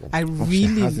 Wonderful. I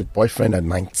really has a boyfriend at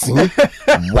 19.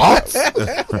 What?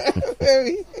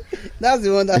 That's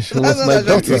the one that she was my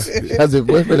daughter. She has a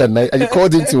boyfriend at 19. And you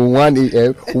called him to 1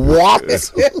 a.m. What?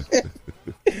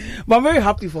 But I'm very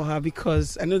happy for her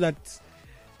because I know that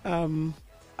I'm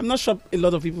not sure a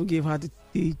lot of people gave her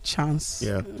the chance.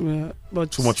 Yeah.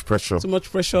 But too much pressure.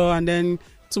 And then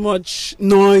too much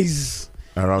noise.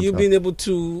 You've been able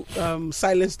to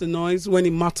silence the noise when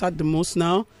it mattered the most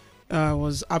now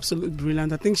was absolutely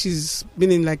brilliant. I think she's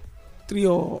been in like 1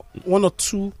 or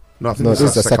 2. No, I think this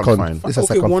is a second final. This is a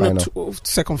second one final. Or 2,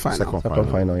 second final.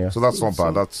 Second final, yeah. So that's not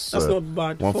bad. That's not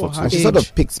bad for her. She sort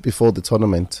of picked before the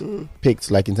tournament.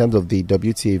 Picked, like in terms of the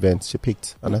WTA events, she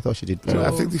picked. And I thought she did well.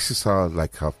 I think this is her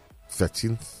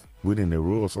 13th win in a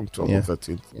row or something.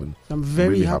 13th win. I'm very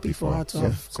really happy for her to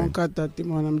have conquered that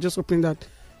demon. I'm just hoping that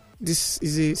this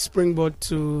is a springboard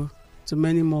to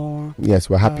many more. Yes,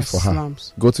 we're happy for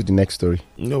slams. her. Go to the next story.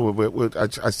 No,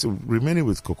 I still remaining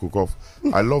with Coco Golf.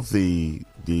 I love the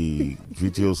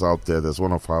videos out there. There's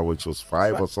one of her which was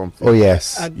 5 or something. Oh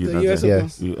yes, at the US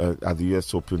Open. At the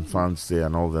US Open fans day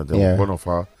and all that. One of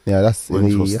her. Yeah, that's when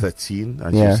she was 13,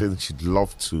 and she was saying she'd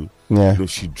love to. Yeah,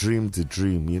 she dreamed the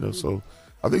dream. So.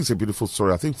 I think it's a beautiful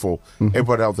story. I think for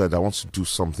everybody out there that wants to do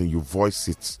something, you voice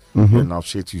it, you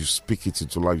initiate, you speak it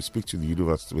into life, you speak to the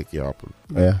universe to make it happen.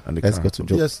 Yeah, and let's go to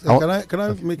Joe. Yes, can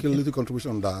I make a little contribution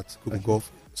on that Coco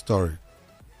Golf story?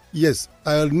 Yes,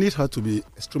 I'll need her to be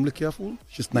extremely careful.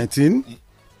 She's 19.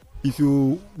 If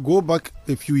you go back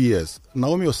a few years,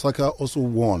 Naomi Osaka also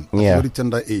won at a very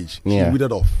tender age. She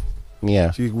withered off.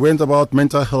 Yeah, she went about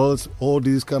mental health, all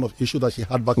these kind of issues that she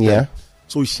had back then.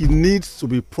 So she needs to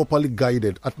be properly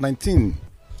guided. At 19,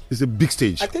 it's a big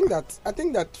stage. I think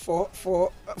that for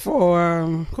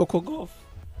Coco Golf,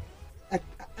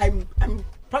 I'm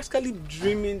practically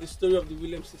dreaming the story of the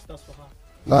Williams sisters for her.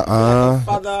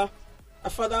 Her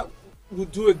father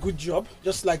would do a good job,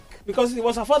 just like because it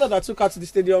was her father that took her to the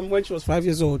stadium when she was 5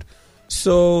 years old.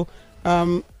 So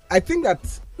I think that,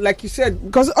 like you said,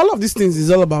 because all of these things is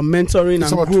all about mentoring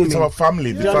and grooming. It's about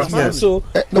family. So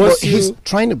but he's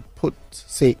trying to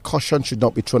say caution should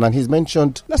not be thrown, and he's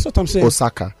mentioned that's what I'm saying.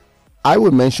 Osaka. I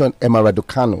would mention Emma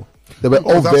Raducanu. They were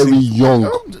all very young.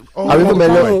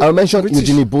 I mentioned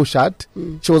Eugenie Bouchard.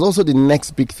 She was also the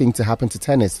next big thing to happen to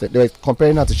tennis. They were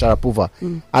comparing her to Sharapova,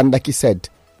 and like you said,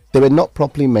 they were not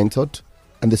properly mentored,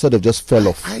 and they sort of just fell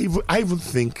off. I even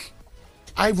think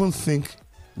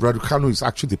Raducanu is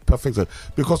actually the perfect,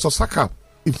 because Osaka,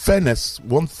 in fairness,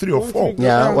 won 3 or 4.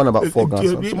 Won about 4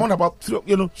 games. Won about 3.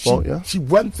 She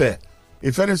went there.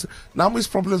 In fairness, Naomi's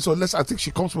problem. So I think she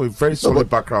comes from a very solid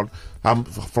background.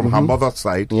 From her mother's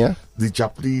side, the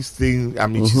Japanese thing. I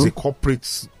mean, she's a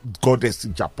corporate goddess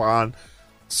in Japan.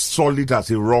 solid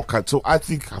as a rock, and so I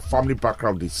think her family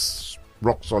background is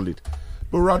rock solid.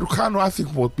 But Raducanu, I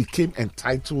think, became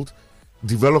entitled,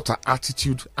 developed her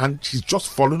attitude, and she's just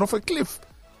fallen off a cliff.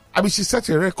 I mean, she set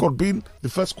a record being the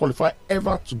first qualifier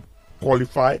ever to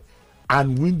qualify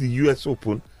and win the US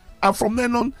Open. And from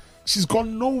then on, she's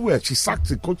gone nowhere. She sacked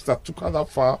the coach that took her that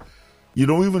far. You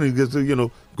know, even,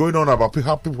 going on about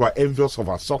how people are envious of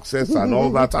her success and all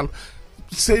that, and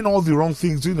saying all the wrong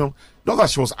things, Not that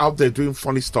she was out there doing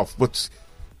funny stuff, but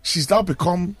she's now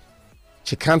become...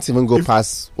 She can't even go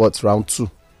past, round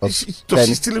 2. Does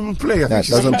she still even play? I think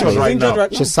she's doesn't injured right now.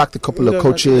 She sacked a couple of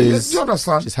coaches. Do you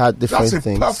understand? She's had different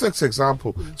things. That's a perfect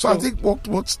example. So I think what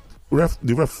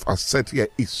the ref has said here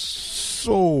is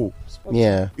so...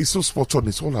 It's so spot on.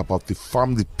 It's all about the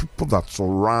family, the people that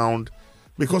surround.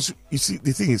 Because, you see,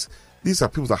 the thing is, these are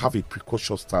people that have a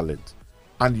precocious talent.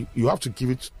 And you have to give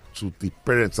it to the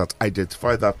parents that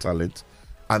identify that talent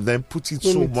and then put in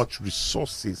so much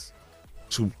resources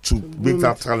to make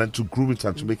that talent, to groom it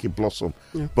and to make it blossom.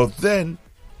 Yeah. But then,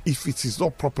 if it is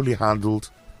not properly handled,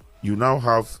 you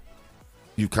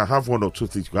can have one or two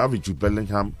things. You can have a Jude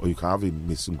Bellingham or you can have a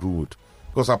Mason Greenwood.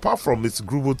 Because apart from Mason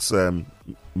Greenwood's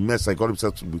mess, I got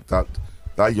himself with that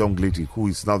young lady who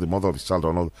is now the mother of his child,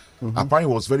 apparently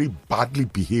was very badly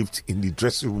behaved in the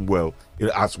dressing room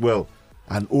as well.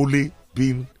 And Ole,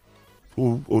 being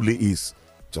who Ole is,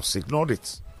 just ignored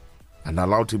it and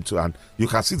allowed him to. And you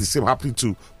can see the same happening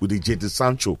too with the Jadon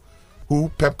Sancho,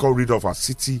 who Pep got rid of at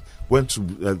City, went to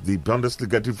the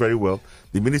Bundesliga, did very well.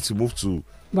 The minute he moved to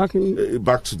back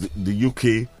to the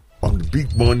UK on the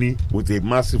big money with a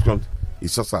massive contract,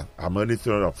 it's just I'm earning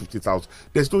 350,000.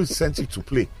 There's no incentive to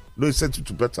play, no incentive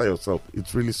to better yourself.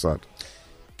 It's really sad.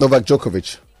 Novak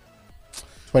Djokovic,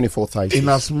 24 titles. In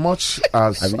as much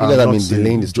as I'm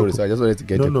delaying the story, so I just wanted to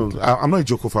get I'm not a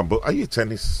Djoko fan, but are you a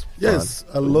tennis Yes,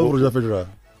 fan? I love Roger Federer.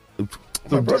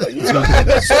 My brother, my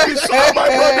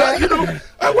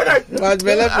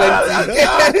brother,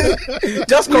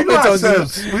 just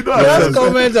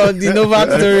comment on the Novak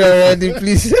story already,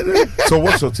 please. So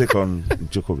what's your take on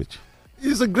Djokovic?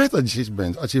 It's a great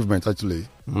achievement actually.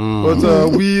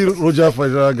 But we Roger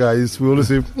Federer guys, we always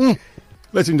say,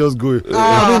 let him just go.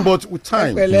 But with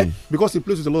time, because he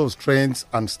plays with a lot of strength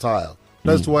and style,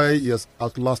 that's why he has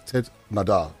outlasted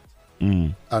Nadal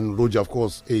and Roger, of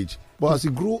course, age. But as he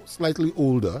grew slightly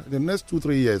older, in the next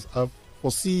 2-3 years, I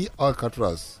foresee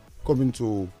Alcaraz coming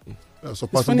to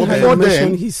surpass him. But before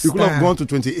then, he could have gone to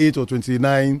 28 or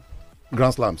 29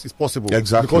 Grand Slams. It's possible.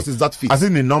 Exactly. Because it's that fit. I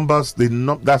think the numbers,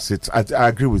 that's it. I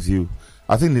agree with you.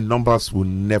 I think the numbers will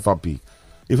never be.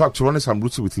 In fact, to be honest, I'm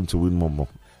rooting with him to win more.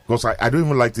 Because I don't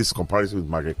even like this comparison with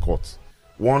Margaret Court.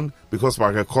 One, because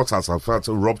Margaret Court has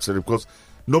robbed it, because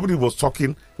nobody was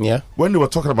talking. Yeah. When they were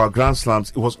talking about Grand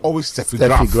Slams, it was always Steffi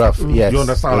Graf. Yes. You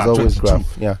understand? It was always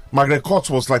Graf. Yeah. Margaret Court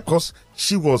was like, because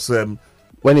she was when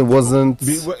it wasn't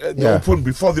open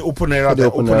before the open era.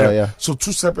 The open era. Yeah. So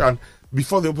two separate, and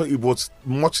before the open, it was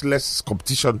much less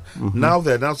competition. Now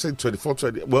they're now saying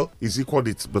 24-20. Well, he's equaled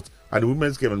it, but and the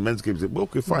women's game and men's game, well,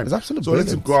 okay, fine. It's absolutely so brilliant.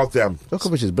 Let him go out there.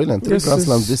 Djokovic is brilliant. 3 Grand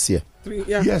Slams this year.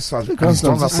 Yes, Grand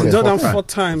Slams. And done 4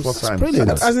 times. 4 times.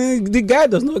 Brilliant. As in, the guy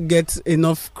does not get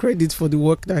enough credit for the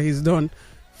work that he's done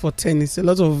for tennis.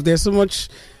 There's so much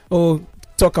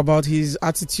talk about his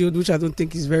attitude, which I don't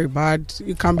think is very bad.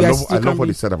 You can be. I love what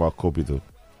he said about Kobe, though.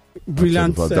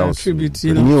 Brilliant tribute.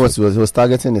 He knew what he was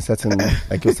targeting a certain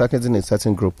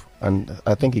group, and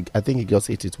I think he just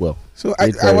hit it well. So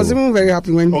I was even very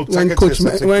happy when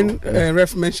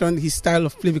ref mentioned his style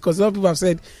of play, because a lot of people have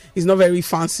said he's not very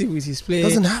fancy with his play. It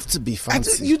doesn't have to be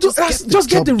fancy. You just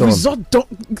get the result done.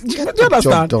 You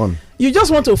understand? You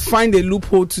just want to find a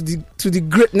loophole to the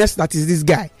greatness that is this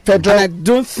guy. And I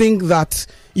don't think that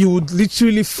you would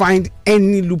literally find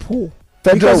any loophole.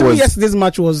 Because yesterday's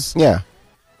match was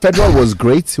Federer was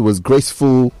great. He was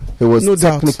graceful. He was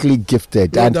technically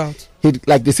gifted, and he,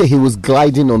 like they say, he was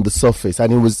gliding on the surface,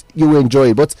 and you will enjoy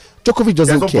it. But Djokovic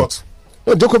doesn't care.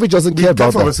 No, Djokovic doesn't care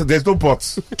about that. There's no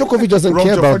bots. Djokovic doesn't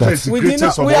care about that. We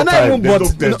are not even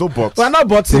bots. There's no bots. We are not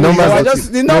bots. The numbers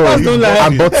don't lie.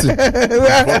 I'm botsing.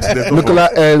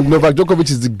 Novak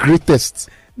Djokovic is the greatest.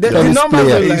 The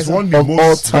numbers he's won the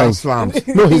most Grand Slams.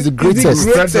 No, he's the greatest.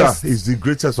 He's the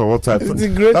greatest of all time. He's the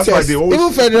greatest. That's why they always,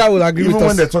 even Federer will agree with us. Even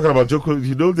when they're talking about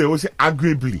Djokovic, they always say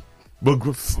arguably. But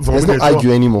there's no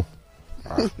argue anymore.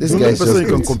 This guy is just you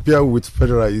can compare with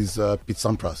Federer is Pete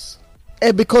Sampras.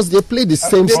 Because they play the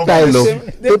same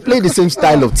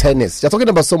style of tennis. You're talking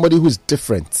about somebody who's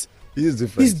different. He is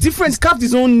different. He's different. Carved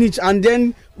his own niche and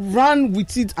then ran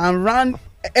with it and ran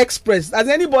express as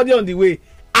anybody on the way.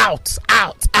 Out.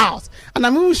 And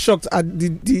I'm even shocked at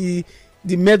the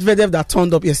the Medvedev that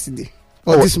turned up yesterday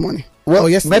or this morning. Well,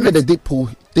 yesterday. Medvedev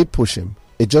did push him.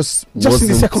 It just in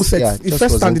the second set. Yeah, the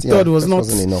first and the third was not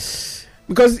enough.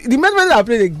 Because the Medvedev that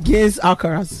played against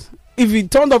Alcaraz, if he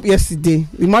turned up yesterday,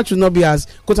 the match would not be as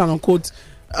quote unquote.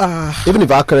 Even if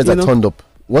Alcaraz had turned up,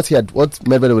 what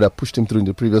Medvedev would have pushed him through in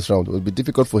the previous round, it would be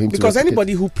difficult for him because to. Because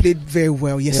anybody who played very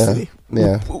well yesterday,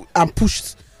 and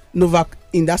pushed Novak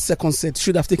in that second set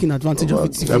should have taken advantage of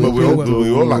it. Yeah, but we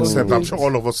all accept. I'm sure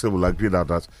all of us will agree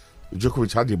that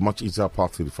Djokovic had a much easier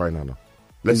path to the final now.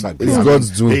 Let's agree. It's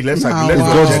God's doing. Hey, let's agree.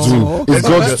 It's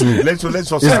God's doing. Let's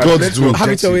God's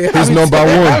doing. He's number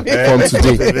one from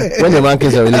today. When the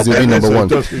rankings are released, he'll be number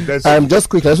one. Just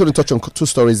quickly, I just want to touch on two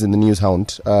stories in the news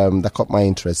hound that caught my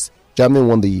interest. Germany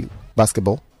won the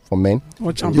basketball for men.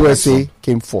 USA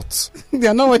came fourth. They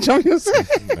are not what champions.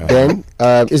 Then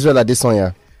Israel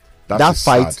Adesanya. That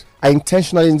fight, sad. I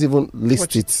intentionally didn't even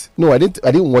list it. No, I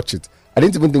didn't watch it. I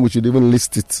didn't even think we should even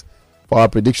list it for our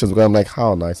predictions because I'm like,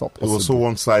 how nice. It was so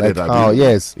one-sided. Like,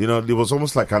 yes. You know, it was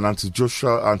almost like an Anthony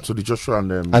Joshua and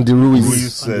the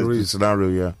Ruiz scenario.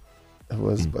 Yeah, it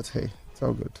was. But hey, it's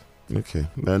all good. Okay,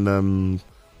 then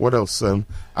what else? Speaking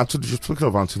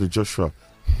of Anthony Joshua,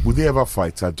 would they ever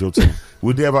fight at Jotun?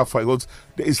 Would they ever fight?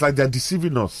 It's like they're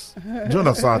deceiving us. Do you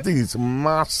understand? I think it's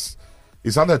mass.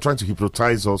 It's either trying to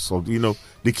hypnotize us, or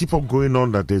they keep on going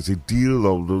on that there's a deal,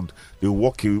 or they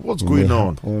walk away. What's going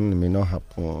on? It may not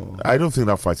happen. I don't think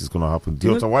that fight is going to happen.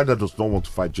 Deontay Wilder does not want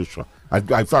to fight Joshua.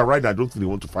 I feel right. I don't think they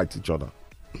want to fight each other.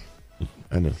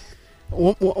 Anyway.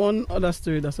 One other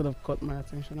story that sort of caught my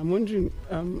attention. I'm wondering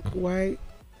why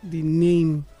the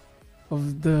name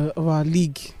of our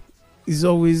league is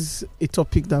always a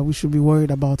topic that we should be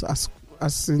worried about, as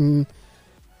in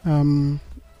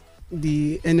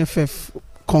the NFF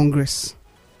Congress.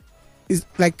 Is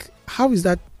like, how is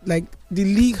that? Like, the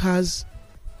league has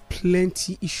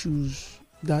plenty issues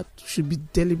that should be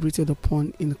deliberated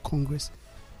upon in the Congress.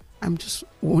 I'm just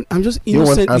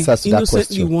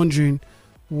innocently wondering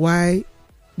why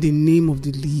the name of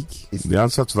the league. The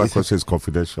answer to that question is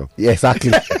confidential. Yeah, exactly.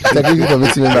 The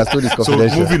committee members told is confidential.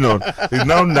 So moving on, it's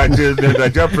now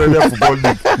Nigeria Premier Football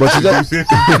League. But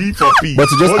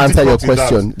to just answer your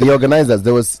question, the organizers,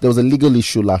 there was a legal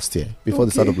issue last year, before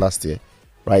the start of last year,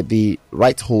 right? The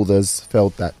right holders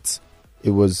felt that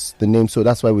it was the name, so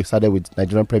that's why we started with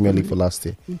Nigerian Premier League for last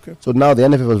year. Okay. So now the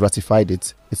NFF has ratified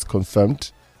it. It's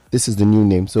confirmed. This is the new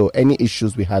name. So any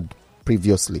issues we had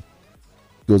previously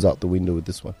goes out the window with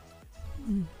this one.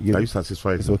 Are you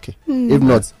satisfied? It's okay. If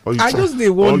not, I just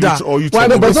wonder. Why?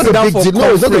 But it's not a big deal.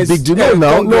 No, it's not a big deal.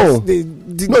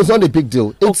 No, it's not a big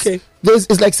deal.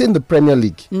 It's like saying the Premier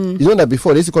League. You know that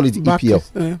before they used to call it the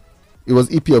EPL. It was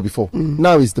EPL before.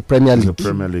 Now it's the Premier League. The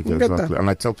Premier League, exactly. And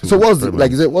I tell people. So what's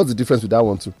the difference with that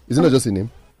one too? Is it not just a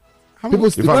name? When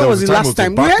was the last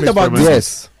time we heard about this?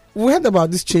 Yes, we heard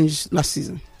about this change last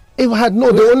season. They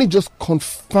only just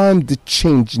confirmed the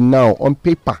change now on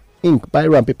paper, ink,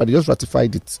 biro and paper. They just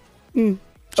ratified it.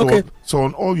 So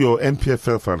on all your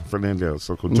MPFL and friendly,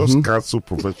 so just cancel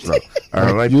professional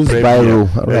and write use Premier.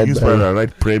 Biro. Use Biro and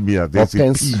write Premier. There's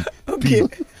a P. Okay.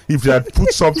 If they had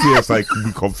put something else, like, it would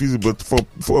be confusing. But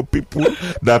for people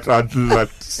that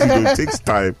it takes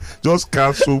time, just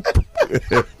cancel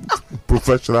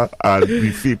professional and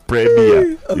refill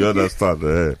Premier. Okay. You understand?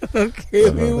 Okay.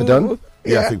 We're done?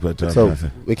 Yeah, I think we're done. So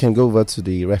we can go over to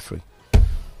the referee.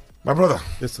 My brother.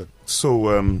 Yes, sir.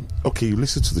 So, you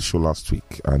listened to the show last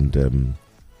week, and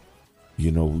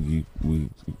you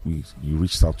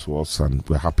reached out to us, and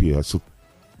we're happy. So,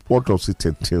 what does it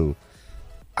entail?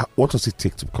 What does it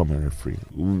take to become a referee?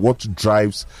 What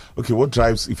drives? In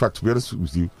fact, to be honest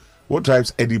with you, what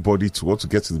drives anybody to want to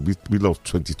get to the middle of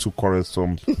 22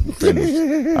 quarrelsome fellows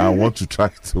and want to try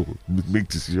to make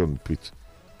decisions on the pitch?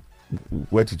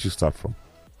 Where did you start from?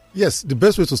 Yes, the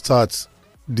best way to start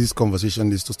this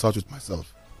conversation is to start with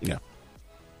myself. Yeah.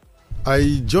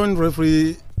 I joined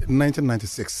referee in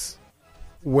 1996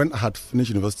 when I had finished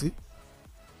university.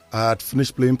 I had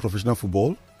finished playing professional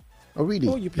football. Oh, really?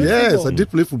 Oh, you played Yes, football? I did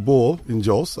play football in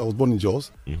Jos. I was born in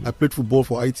Jos. Mm-hmm. I played football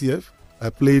for ITF.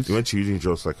 You went to Union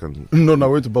Jos, I can... No, I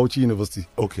went to Bauchi University.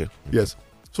 Okay. Yes.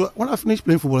 So when I finished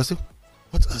playing football, I said,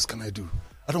 what else can I do?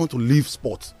 I don't want to leave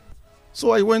sports.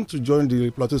 So I went to join the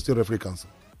Plateau State Referee Council.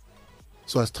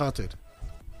 So I started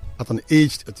at an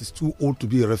age that is too old to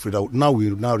be a referee. We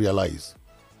now realize.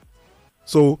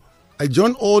 So I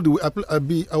joined all the way.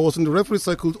 I was in the referee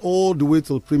cycle all the way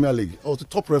till Premier League. I was the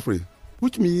top referee,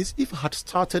 which means if I had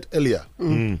started earlier,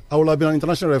 I would have been an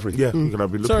international referee. Yeah, you could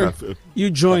have been looking at. You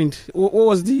joined. What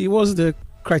was the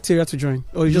criteria to join?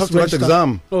 Or you have to write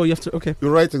exam. Oh, you have to. Okay. You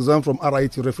write exam from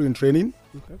RIT, referee in training.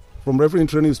 Okay. From refereeing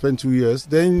training, you spend 2 years.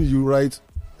 Then you write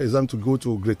exam to go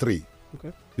to grade 3.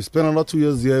 Okay. You spend another 2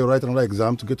 years there, you write another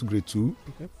exam to get to grade 2.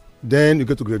 Okay. Then you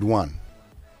get to grade 1.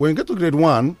 When you get to grade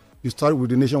 1, you start with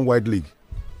the nationwide league.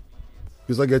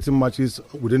 You start getting matches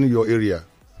within your area.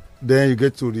 Then you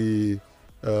get to the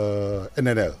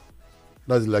NNL.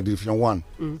 That's like Division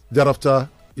 1. Thereafter,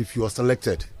 if you are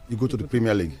selected, you go to the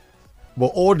Premier League. But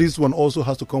all this one also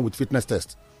has to come with fitness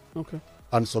test. Okay.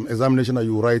 And some examination that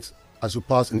you write as you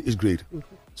pass in each grade. Okay.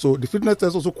 So the fitness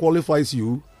test also qualifies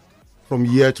you from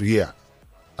year to year.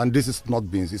 And this is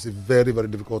not beans. It's a very, very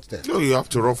difficult test. No, you have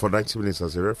to run for 90 minutes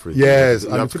as a referee. Yes,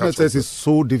 and the fitness test is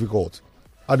so difficult.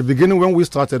 At the beginning, when we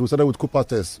started with Cooper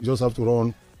test. You just have to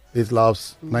run 8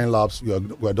 laps, 9 laps, we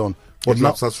are done. But now,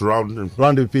 laps, that's round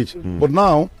the pitch. But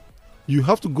now, you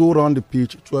have to go around the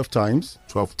pitch 12 times.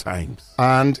 12 times.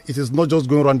 And it is not just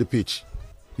going around the pitch.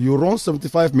 You run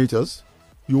 75 meters,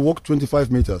 you walk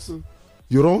 25 meters.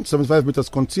 You run 75 meters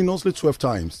continuously 12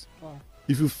 times. Wow.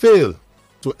 If you fail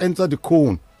to enter the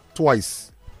cone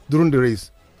twice during the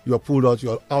race, you are pulled out,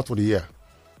 you are out for the year.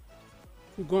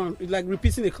 You go on, it's like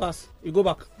repeating a class. You go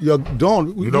back. You are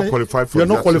done. You don't qualify for You are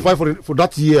not qualified for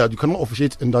that year. You cannot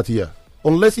officiate in that year.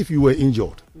 Unless if you were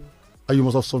injured. And you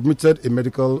must have submitted a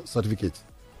medical certificate.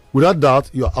 Without that,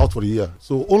 you are out for the year.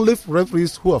 So only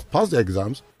referees who have passed the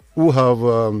exams, who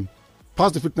have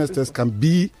passed the fitness test, can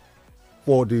be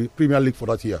for the Premier League for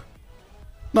that year.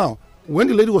 Now, when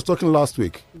the lady was talking last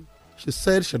week, she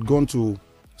said she had gone to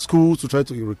schools to try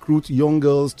to recruit young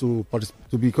girls to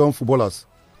become footballers.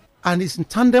 And it's in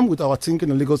tandem with our thinking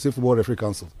in Lagos State Football Referee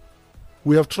Council.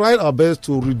 We have tried our best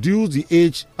to reduce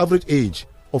the average age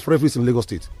of referees in Lagos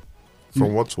State.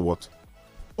 From what to what?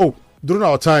 Oh, during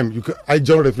our time, I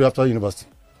joined referee after university.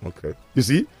 Okay. You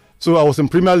see? So I was in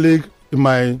Premier League in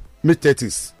my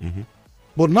mid-30s. Mm-hmm.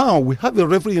 But now we have a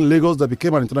referee in Lagos that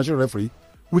became an international referee.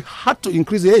 We had to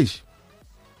increase the age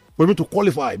for him to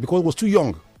qualify because he was too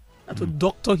young. And to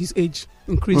doctor his age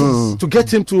increases. To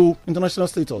get him to international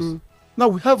status. Now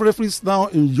we have referees now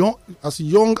as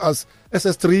young as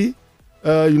SS3,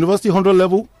 University 100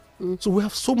 level. So we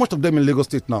have so much of them in Lagos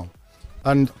State now.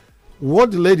 And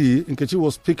what the lady Nkechi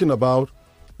was speaking about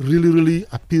really, really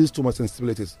appeals to my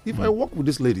sensibilities. If I work with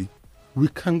this lady, we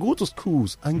can go to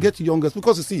schools and get youngers.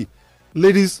 Because you see,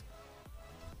 ladies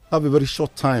have a very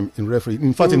short time in refereeing.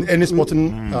 In fact, in any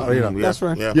sporting arena. Yeah, that's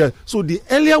right. Yeah. So the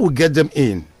earlier we get them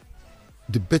in,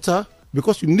 the better.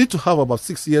 Because you need to have about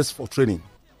 6 years for training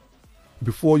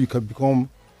before you can become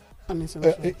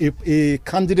a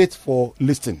candidate for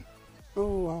listing.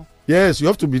 Oh, wow. Yes, you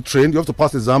have to be trained. You have to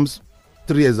pass exams,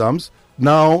 3 exams.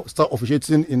 Now start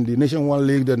officiating in the Nation 1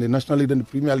 League, then the National League, then the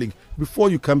Premier League, before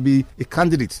you can be a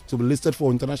candidate to be listed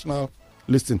for international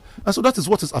listing. And so that is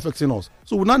what is affecting us.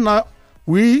 So now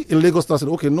we in Lagos said,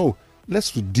 okay, no,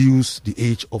 let's reduce the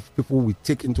age of people we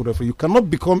take into referee. You cannot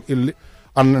become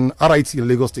an RIT in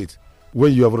Lagos State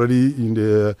when you have already in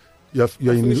the... You're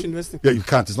investing. Yeah, you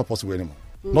can't. It's not possible anymore.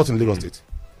 Not in Lagos State.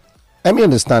 Let me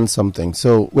understand something.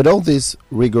 So, with all these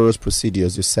rigorous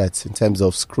procedures you set in terms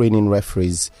of screening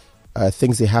referees,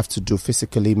 things they have to do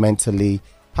physically, mentally,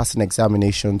 passing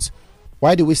examinations,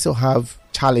 why do we still have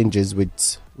challenges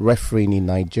with refereeing in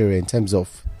Nigeria in terms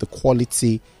of the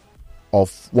quality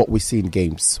of what we see in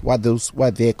games? Why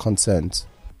they're concerned?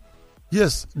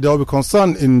 Yes, there will be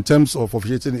concern in terms of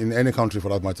officiating in any country for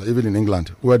that matter, even in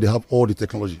England, where they have all the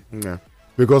technology. Yeah.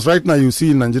 Because right now you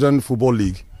see in Nigerian Football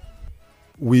League,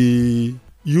 we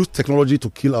use technology to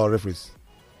kill our referees.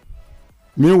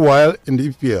 Meanwhile, in the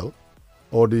EPL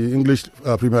or the English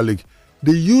Premier League,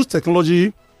 they use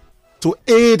technology to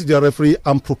aid their referee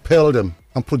and propel them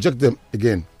and project them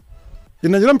again.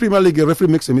 In Nigerian Premier League, a referee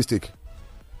makes a mistake.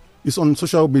 It's on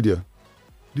social media.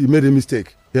 He made a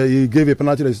mistake. Yeah, he gave a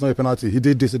penalty that is not a penalty. He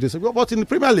did this and this. But in the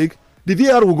Premier League, the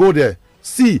VAR will go there,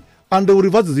 see, and they will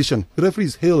reverse the decision. The referee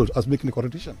is hailed as making a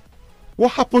correct decision.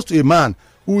 What happens to a man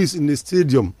who is in the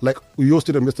stadium, like your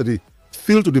stadium yesterday,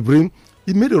 filled to the brim?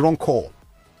 He made a wrong call.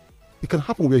 It can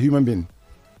happen with a human being.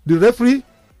 The referee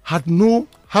have no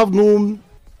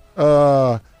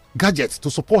gadgets to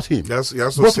support him. Yes, he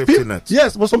has no safety net.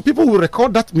 Yes, but some people will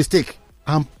record that mistake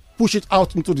and push it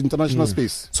out into the international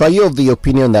space. So are you of the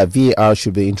opinion that VAR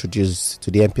should be introduced to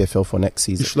the NPFL for next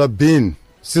season? It should have been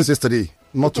since yesterday,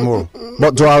 not tomorrow.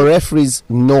 But do our referees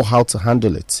know how to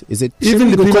handle it? Is it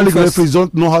even the Premier League referees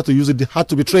don't know how to use it? They had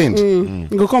to be trained. You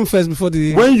go come first before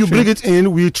the... When you bring it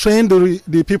in, we train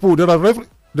the people. There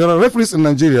are referees in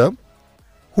Nigeria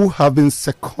who have been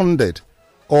seconded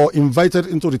or invited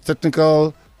into the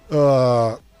technical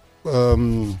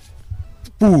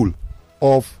pool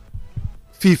of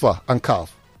FIFA and CAF,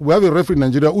 we have a referee in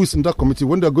Nigeria who is in that committee.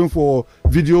 When they're going for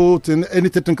video, any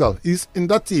technical, he's in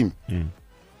that team.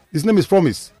 His name is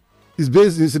Promise. He's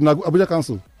in Abuja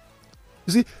Council.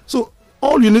 You see, so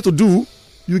all you need to do,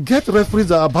 you get referees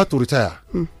that are about to retire,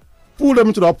 pull them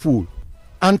into that pool,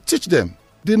 and teach them.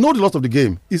 They know the lot of the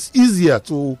game. It's easier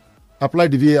to apply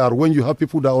the VAR when you have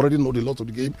people that already know the lot of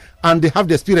the game and they have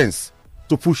the experience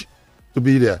to push to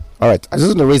be there. All right, I just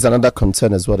want to raise another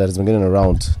concern as well that has been getting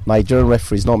around. Nigerian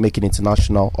referees not making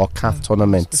international or CAF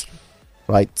tournaments,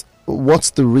 right?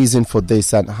 What's the reason for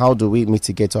this, and how do we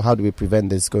mitigate or how do we prevent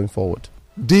this going forward?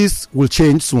 This will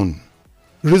change soon.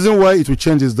 The reason why it will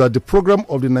change is that the program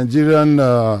of the Nigerian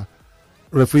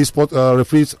referees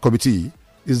committee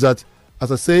is that,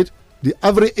 as I said, the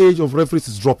average age of referees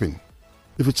is dropping.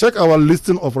 If you check our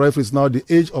listing of referees now, the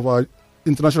age of our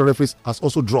international referees has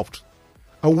also dropped.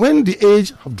 And when the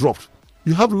age have dropped,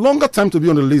 you have longer time to be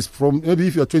on the list. From maybe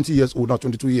if you're 20 years old, now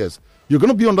 22 years, you're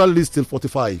going to be on that list till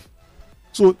 45.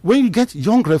 So when you get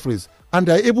young referees and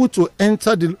they're able to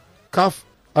enter the CAF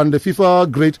and the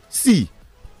FIFA grade C,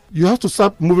 you have to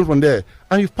start moving from there.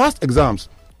 And you've passed exams,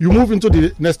 you move into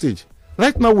the next stage.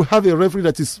 Right now we have a referee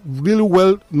that is really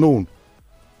well known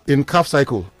in CAF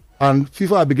cycle, and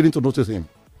FIFA are beginning to notice him.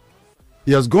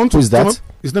 He has gone to... Who is that?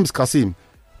 His name is Kasim.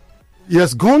 He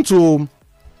has gone to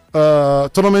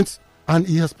tournaments and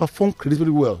he has performed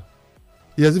incredibly well.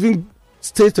 He has even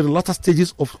stayed to the latter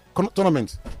stages of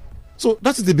tournaments. So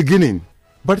that is the beginning.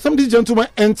 By the time this gentleman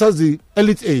enters the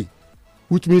Elite A,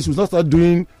 which means we start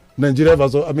doing Nigeria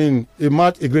versus, a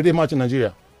grade A match in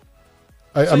Nigeria.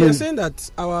 You're saying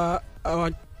that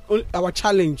our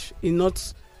challenge in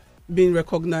not being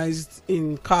recognized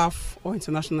in CAF or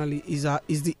internationally is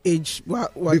the age.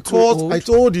 We're because I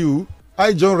told you,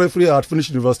 I joined referee at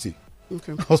finished university.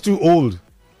 Okay. I was too old.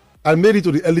 I made it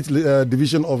to the elite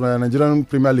division of the Nigerian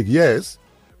Premier League, yes.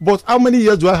 But how many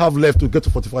years do I have left to get to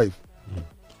 45?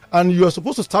 And you are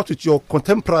supposed to start with your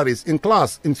contemporaries in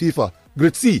class in FIFA,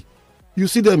 grade C. You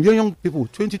see them, young people,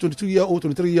 20, 22-year-old,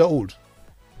 23-year-old,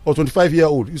 or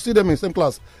 25-year-old. You see them in the same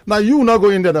class. Now you now go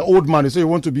in there, the old man, you say you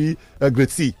want to be a grade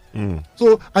C.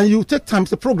 So, and you take time,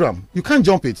 it's a program. You can't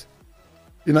jump it.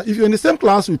 You know, if you're in the same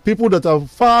class with people that are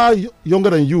far younger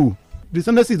than you, the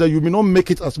tendency is that you may not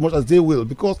make it as much as they will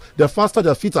because they're faster,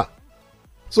 they're fitter.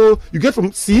 So you get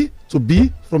from C to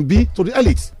B, from B to the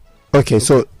elite. Okay,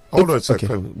 so... Hold on a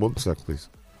second. Okay. 1 sec, please.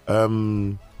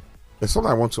 There's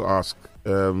something I want to ask.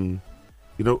 You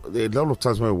know, a lot of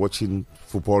times when we're watching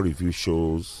football review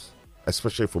shows,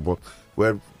 especially football,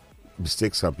 where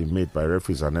mistakes have been made by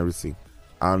referees and everything,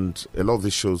 and a lot of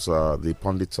these shows, the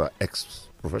pundits are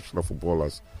ex-professional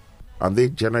footballers, and they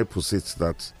generally posit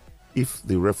that if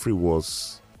the referee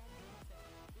was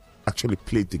actually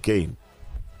played the game,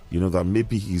 you know, that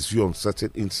maybe his view on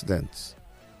certain incidents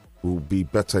will be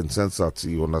better in the sense that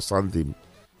you understand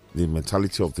the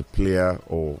mentality of the player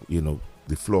or, you know,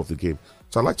 the flow of the game.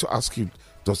 So I'd like to ask you,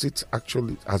 has it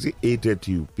aided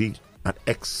you being an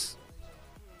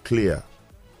ex-player?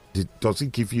 Did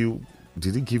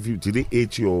it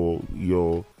aid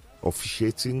your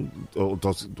officiating, or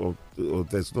or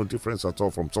there's no difference at all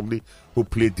from somebody who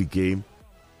played the game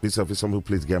vis-a-vis someone who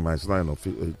played the game and is not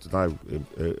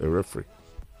a referee?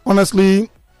 Honestly,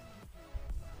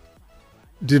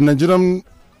 the Nigerian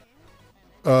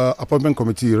appointment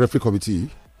committee, referee committee,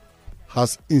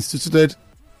 has instituted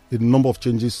a number of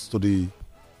changes to the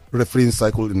refereeing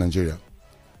cycle in Nigeria.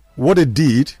 What they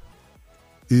did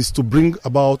is to bring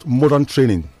about modern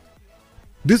training.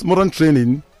 This modern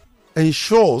training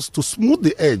ensures to smooth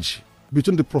the edge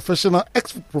between the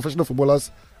ex-professional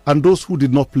footballers and those who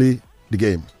did not play the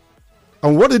game.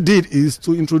 And what they did is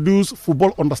to introduce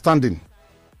football understanding.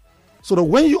 So that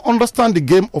when you understand the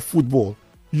game of football,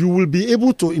 you will be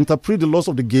able to interpret the laws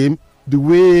of the game the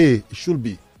way it should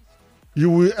be. You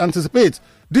will anticipate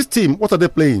this team, what are they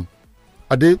playing?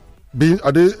 Their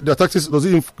tactics, does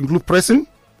it include pressing?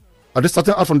 Are they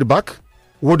starting out from the back?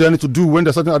 What do I need to do when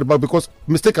they're starting at the back? Because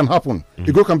mistake can happen.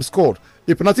 A goal can be scored.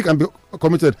 A penalty can be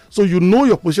committed. So you know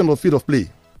your position of field of play.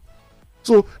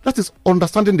 So that is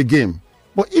understanding the game.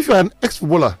 But if you're an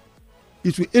ex-footballer,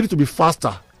 it will aid you to be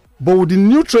faster. But with the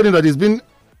new training that is being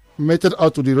meted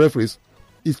out to the referees,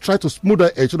 it tries to smooth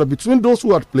that edge so that between those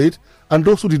who had played and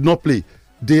those who did not play,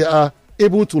 they are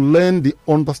able to learn the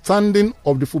understanding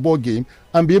of the football game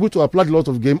and be able to apply the laws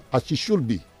of the game as it should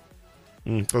be.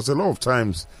 Because a lot of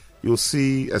times you'll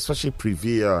see, especially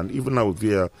pre-VAR and even now with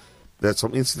VAR, there's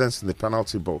some incidents in the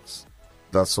penalty box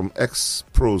that some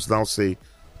ex-pros now say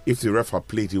if the ref had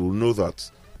played, he will know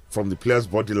that from the player's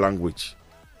body language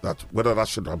that whether that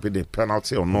should have been a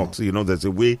penalty or not. You know, there's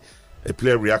a way a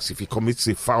player reacts if he commits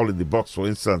a foul in the box, for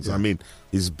instance. I mean,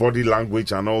 his body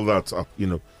language and all that,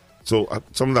 So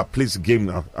someone that plays the game,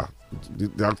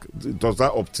 does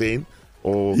that obtain,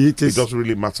 or it doesn't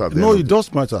really matter? No, it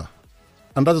does matter.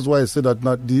 And that is why I said that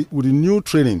now with the new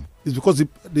training, it's because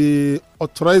the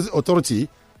authorized authority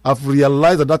have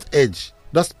realized that edge,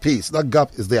 that space, that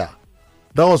gap is there.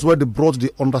 That was where they brought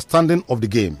the understanding of the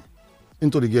game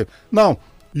into the game. Now,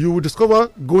 you will discover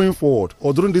going forward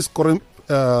or during this current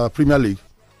Premier League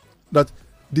that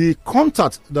the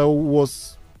contact that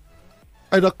was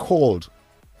either called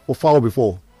for foul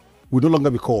before will no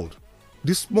longer be called.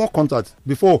 This small contact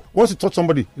before, once you touch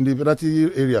somebody in the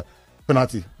penalty area,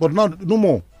 penalty. But now, no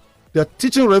more. They are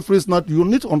teaching referees now, you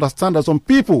need to understand that some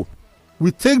people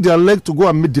will take their leg to go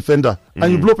and meet defender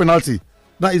and you blow penalty.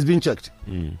 That is being checked.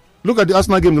 Look at the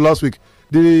Arsenal game the last week.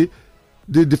 The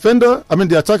defender,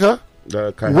 the attacker,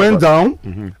 went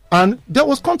down and there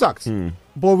was contact.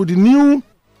 But with the new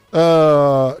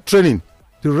training,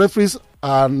 the referees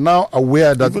are now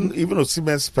aware that even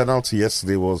Osimhen's penalty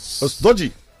yesterday was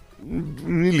dodgy.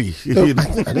 Really? I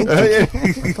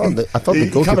thought the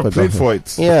goalkeeper kind of played for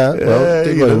it. Yeah, well,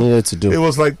 they what needed to do. It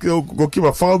was like,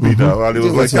 goalkeeper fouled me now, and it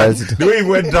was like the way he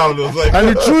went down, it was like, and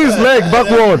he threw his leg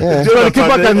backward. So the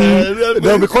keeper can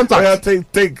there will be contact.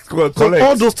 So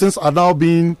all those things are now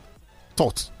being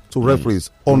taught to referees,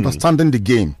 understanding the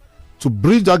game, to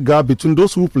bridge that gap between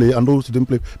those who play and those who didn't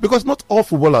play. Because not all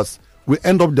footballers will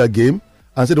end up their game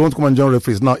and say they want to come and join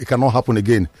referees. Now it cannot happen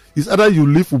again. It's either you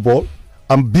leave football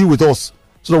and be with us,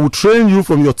 so that we'll train you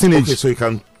from your teenage. Okay, so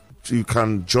you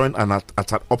can join at an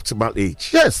optimal age.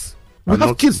 Yes, we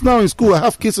have kids now in school. I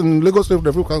have kids in Lagos State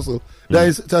Referee Council.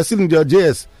 They're still in their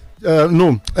JS,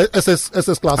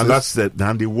 SS classes. And that's that.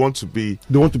 And they want to be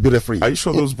referee. Are you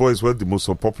sure those boys were the most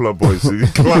popular boys in the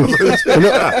class?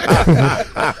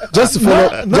 Just to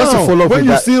follow up when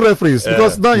you see referees,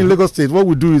 because now in Lagos State, what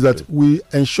we do is that we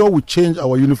ensure we change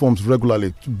our uniforms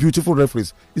regularly to beautiful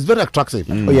referees. It's very attractive.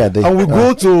 Oh yeah, and we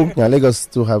go to Lagos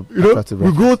to have attractive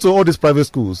referees. We go to all these private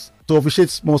schools to officiate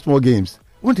small games.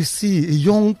 When they see a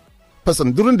young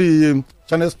person during the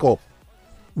Chinese Cup,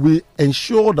 we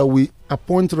ensure that we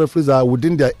appoint referees that are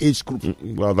within their age group.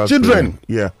 Well, that's children. Brilliant.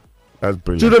 Yeah, that's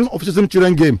brilliant. Children officiating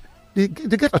children game. They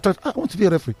get attracted. I want to be a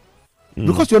referee.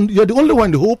 Because you're the only one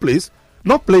in the whole place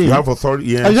not playing. You have authority,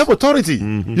 yes. And you have authority.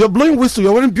 You're blowing whistle.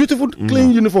 You're wearing beautiful,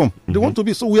 clean uniform. They want to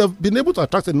be. So we have been able to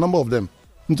attract a number of them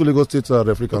into Lagos State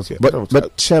Referee Council.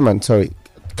 But Chairman, sorry,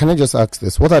 can I just ask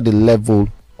this? What are the level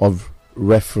of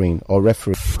refereeing or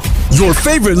referee? Your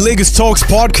favorite Lagos Talks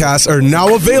podcasts are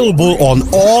now available on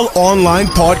all online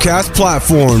podcast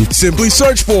platforms. Simply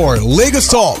search for Lagos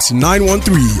Talks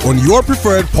 913 on your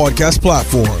preferred podcast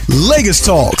platform. Lagos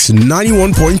Talks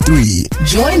 91.3.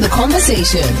 Join the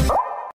conversation.